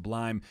notice the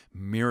sublime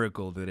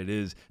miracle that it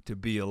is to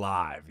be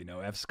alive.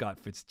 F. Scott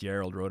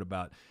Fitzgerald wrote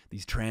about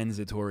these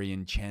transitory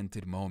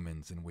enchanted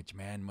moments in which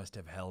man must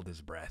have held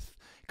his breath,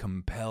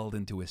 compelled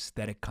into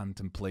aesthetic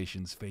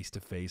contemplations face to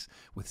face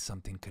with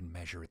something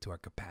commensurate to our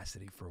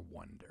capacity for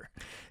wonder.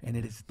 And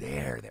it is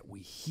there that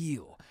we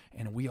heal,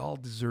 and we all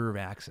deserve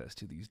access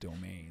to these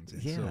domains.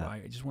 And so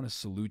I just want to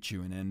salute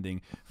you in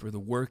ending for the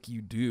work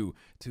you do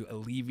to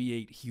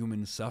alleviate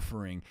human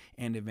suffering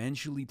and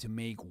eventually to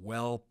make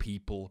well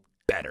people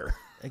better.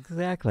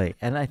 Exactly.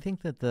 And I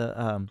think that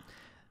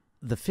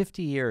the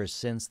 50 years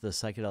since the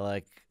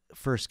psychedelic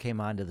first came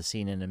onto the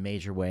scene in a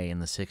major way in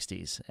the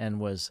 60s and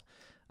was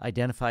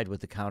identified with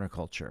the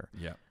counterculture,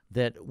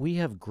 that we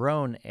have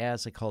grown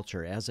as a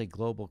culture, as a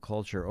global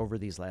culture over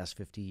these last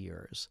 50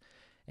 years.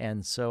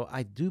 And so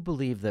I do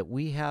believe that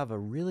we have a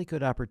really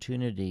good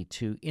opportunity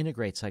to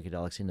integrate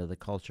psychedelics into the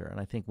culture. And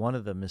I think one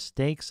of the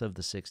mistakes of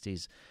the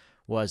 60s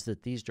was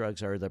that these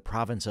drugs are the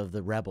province of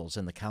the rebels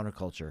and the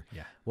counterculture.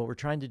 Yeah. What we're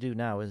trying to do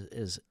now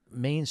is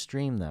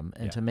mainstream them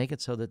and to make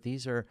it so that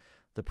these are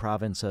the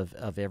province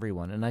of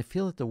everyone. And I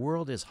feel that the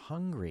world is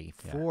hungry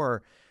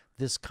for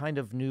this kind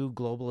of new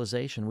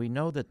globalization. We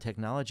know that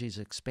technology is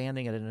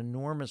expanding at an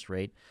enormous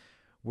rate.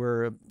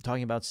 We're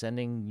talking about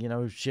sending,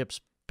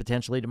 ships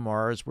potentially to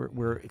Mars.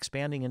 We're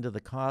expanding into the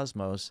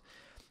cosmos,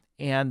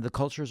 and the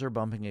cultures are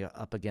bumping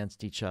up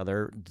against each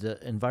other.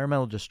 The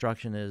environmental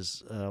destruction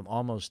is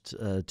almost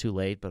too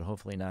late, but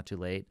hopefully not too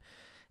late.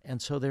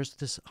 And so there's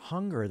this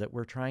hunger that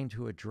we're trying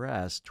to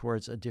address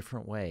towards a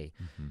different way.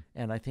 Mm-hmm.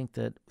 And I think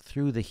that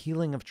through the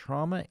healing of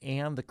trauma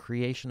and the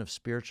creation of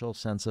spiritual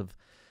sense of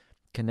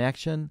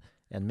connection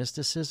and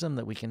mysticism,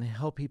 that we can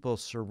help people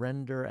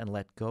surrender and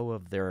let go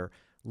of their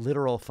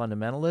literal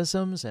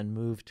fundamentalisms and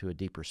move to a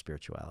deeper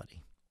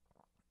spirituality.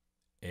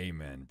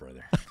 Amen,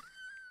 brother.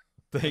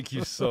 Thank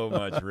you so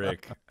much,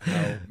 Rick.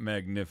 How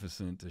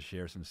magnificent to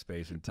share some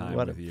space and time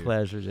with you. What a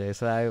pleasure,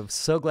 Jason. I'm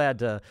so glad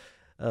to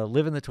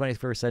live in the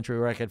 21st century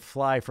where I could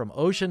fly from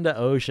ocean to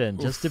ocean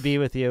just to be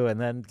with you and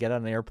then get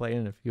on an airplane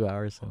in a few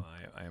hours. Well,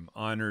 I am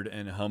honored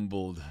and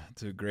humbled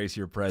to grace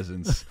your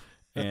presence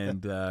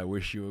and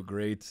wish you a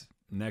great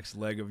next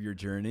leg of your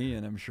journey,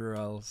 and I'm sure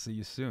I'll see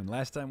you soon.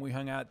 Last time we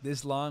hung out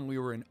this long, we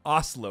were in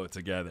Oslo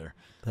together.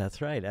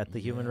 That's right, at the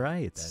Human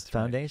Rights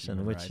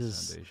Foundation, which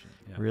is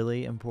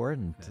really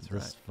important.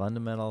 This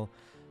fundamental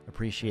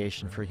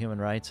appreciation for human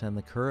rights and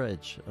the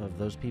courage of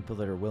those people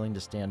that are willing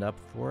to stand up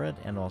for it,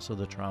 and also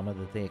the trauma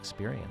that they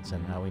experience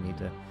and how we need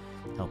to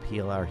help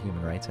heal our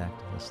human rights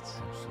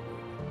activists. Absolutely.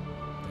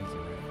 Thank you,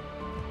 Ray.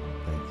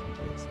 Thank you,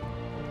 Jason.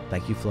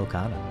 Thank you,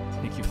 Flokana.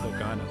 Thank you,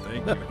 Flokana.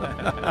 Thank you.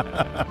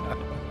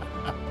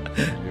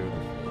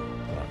 Beautiful.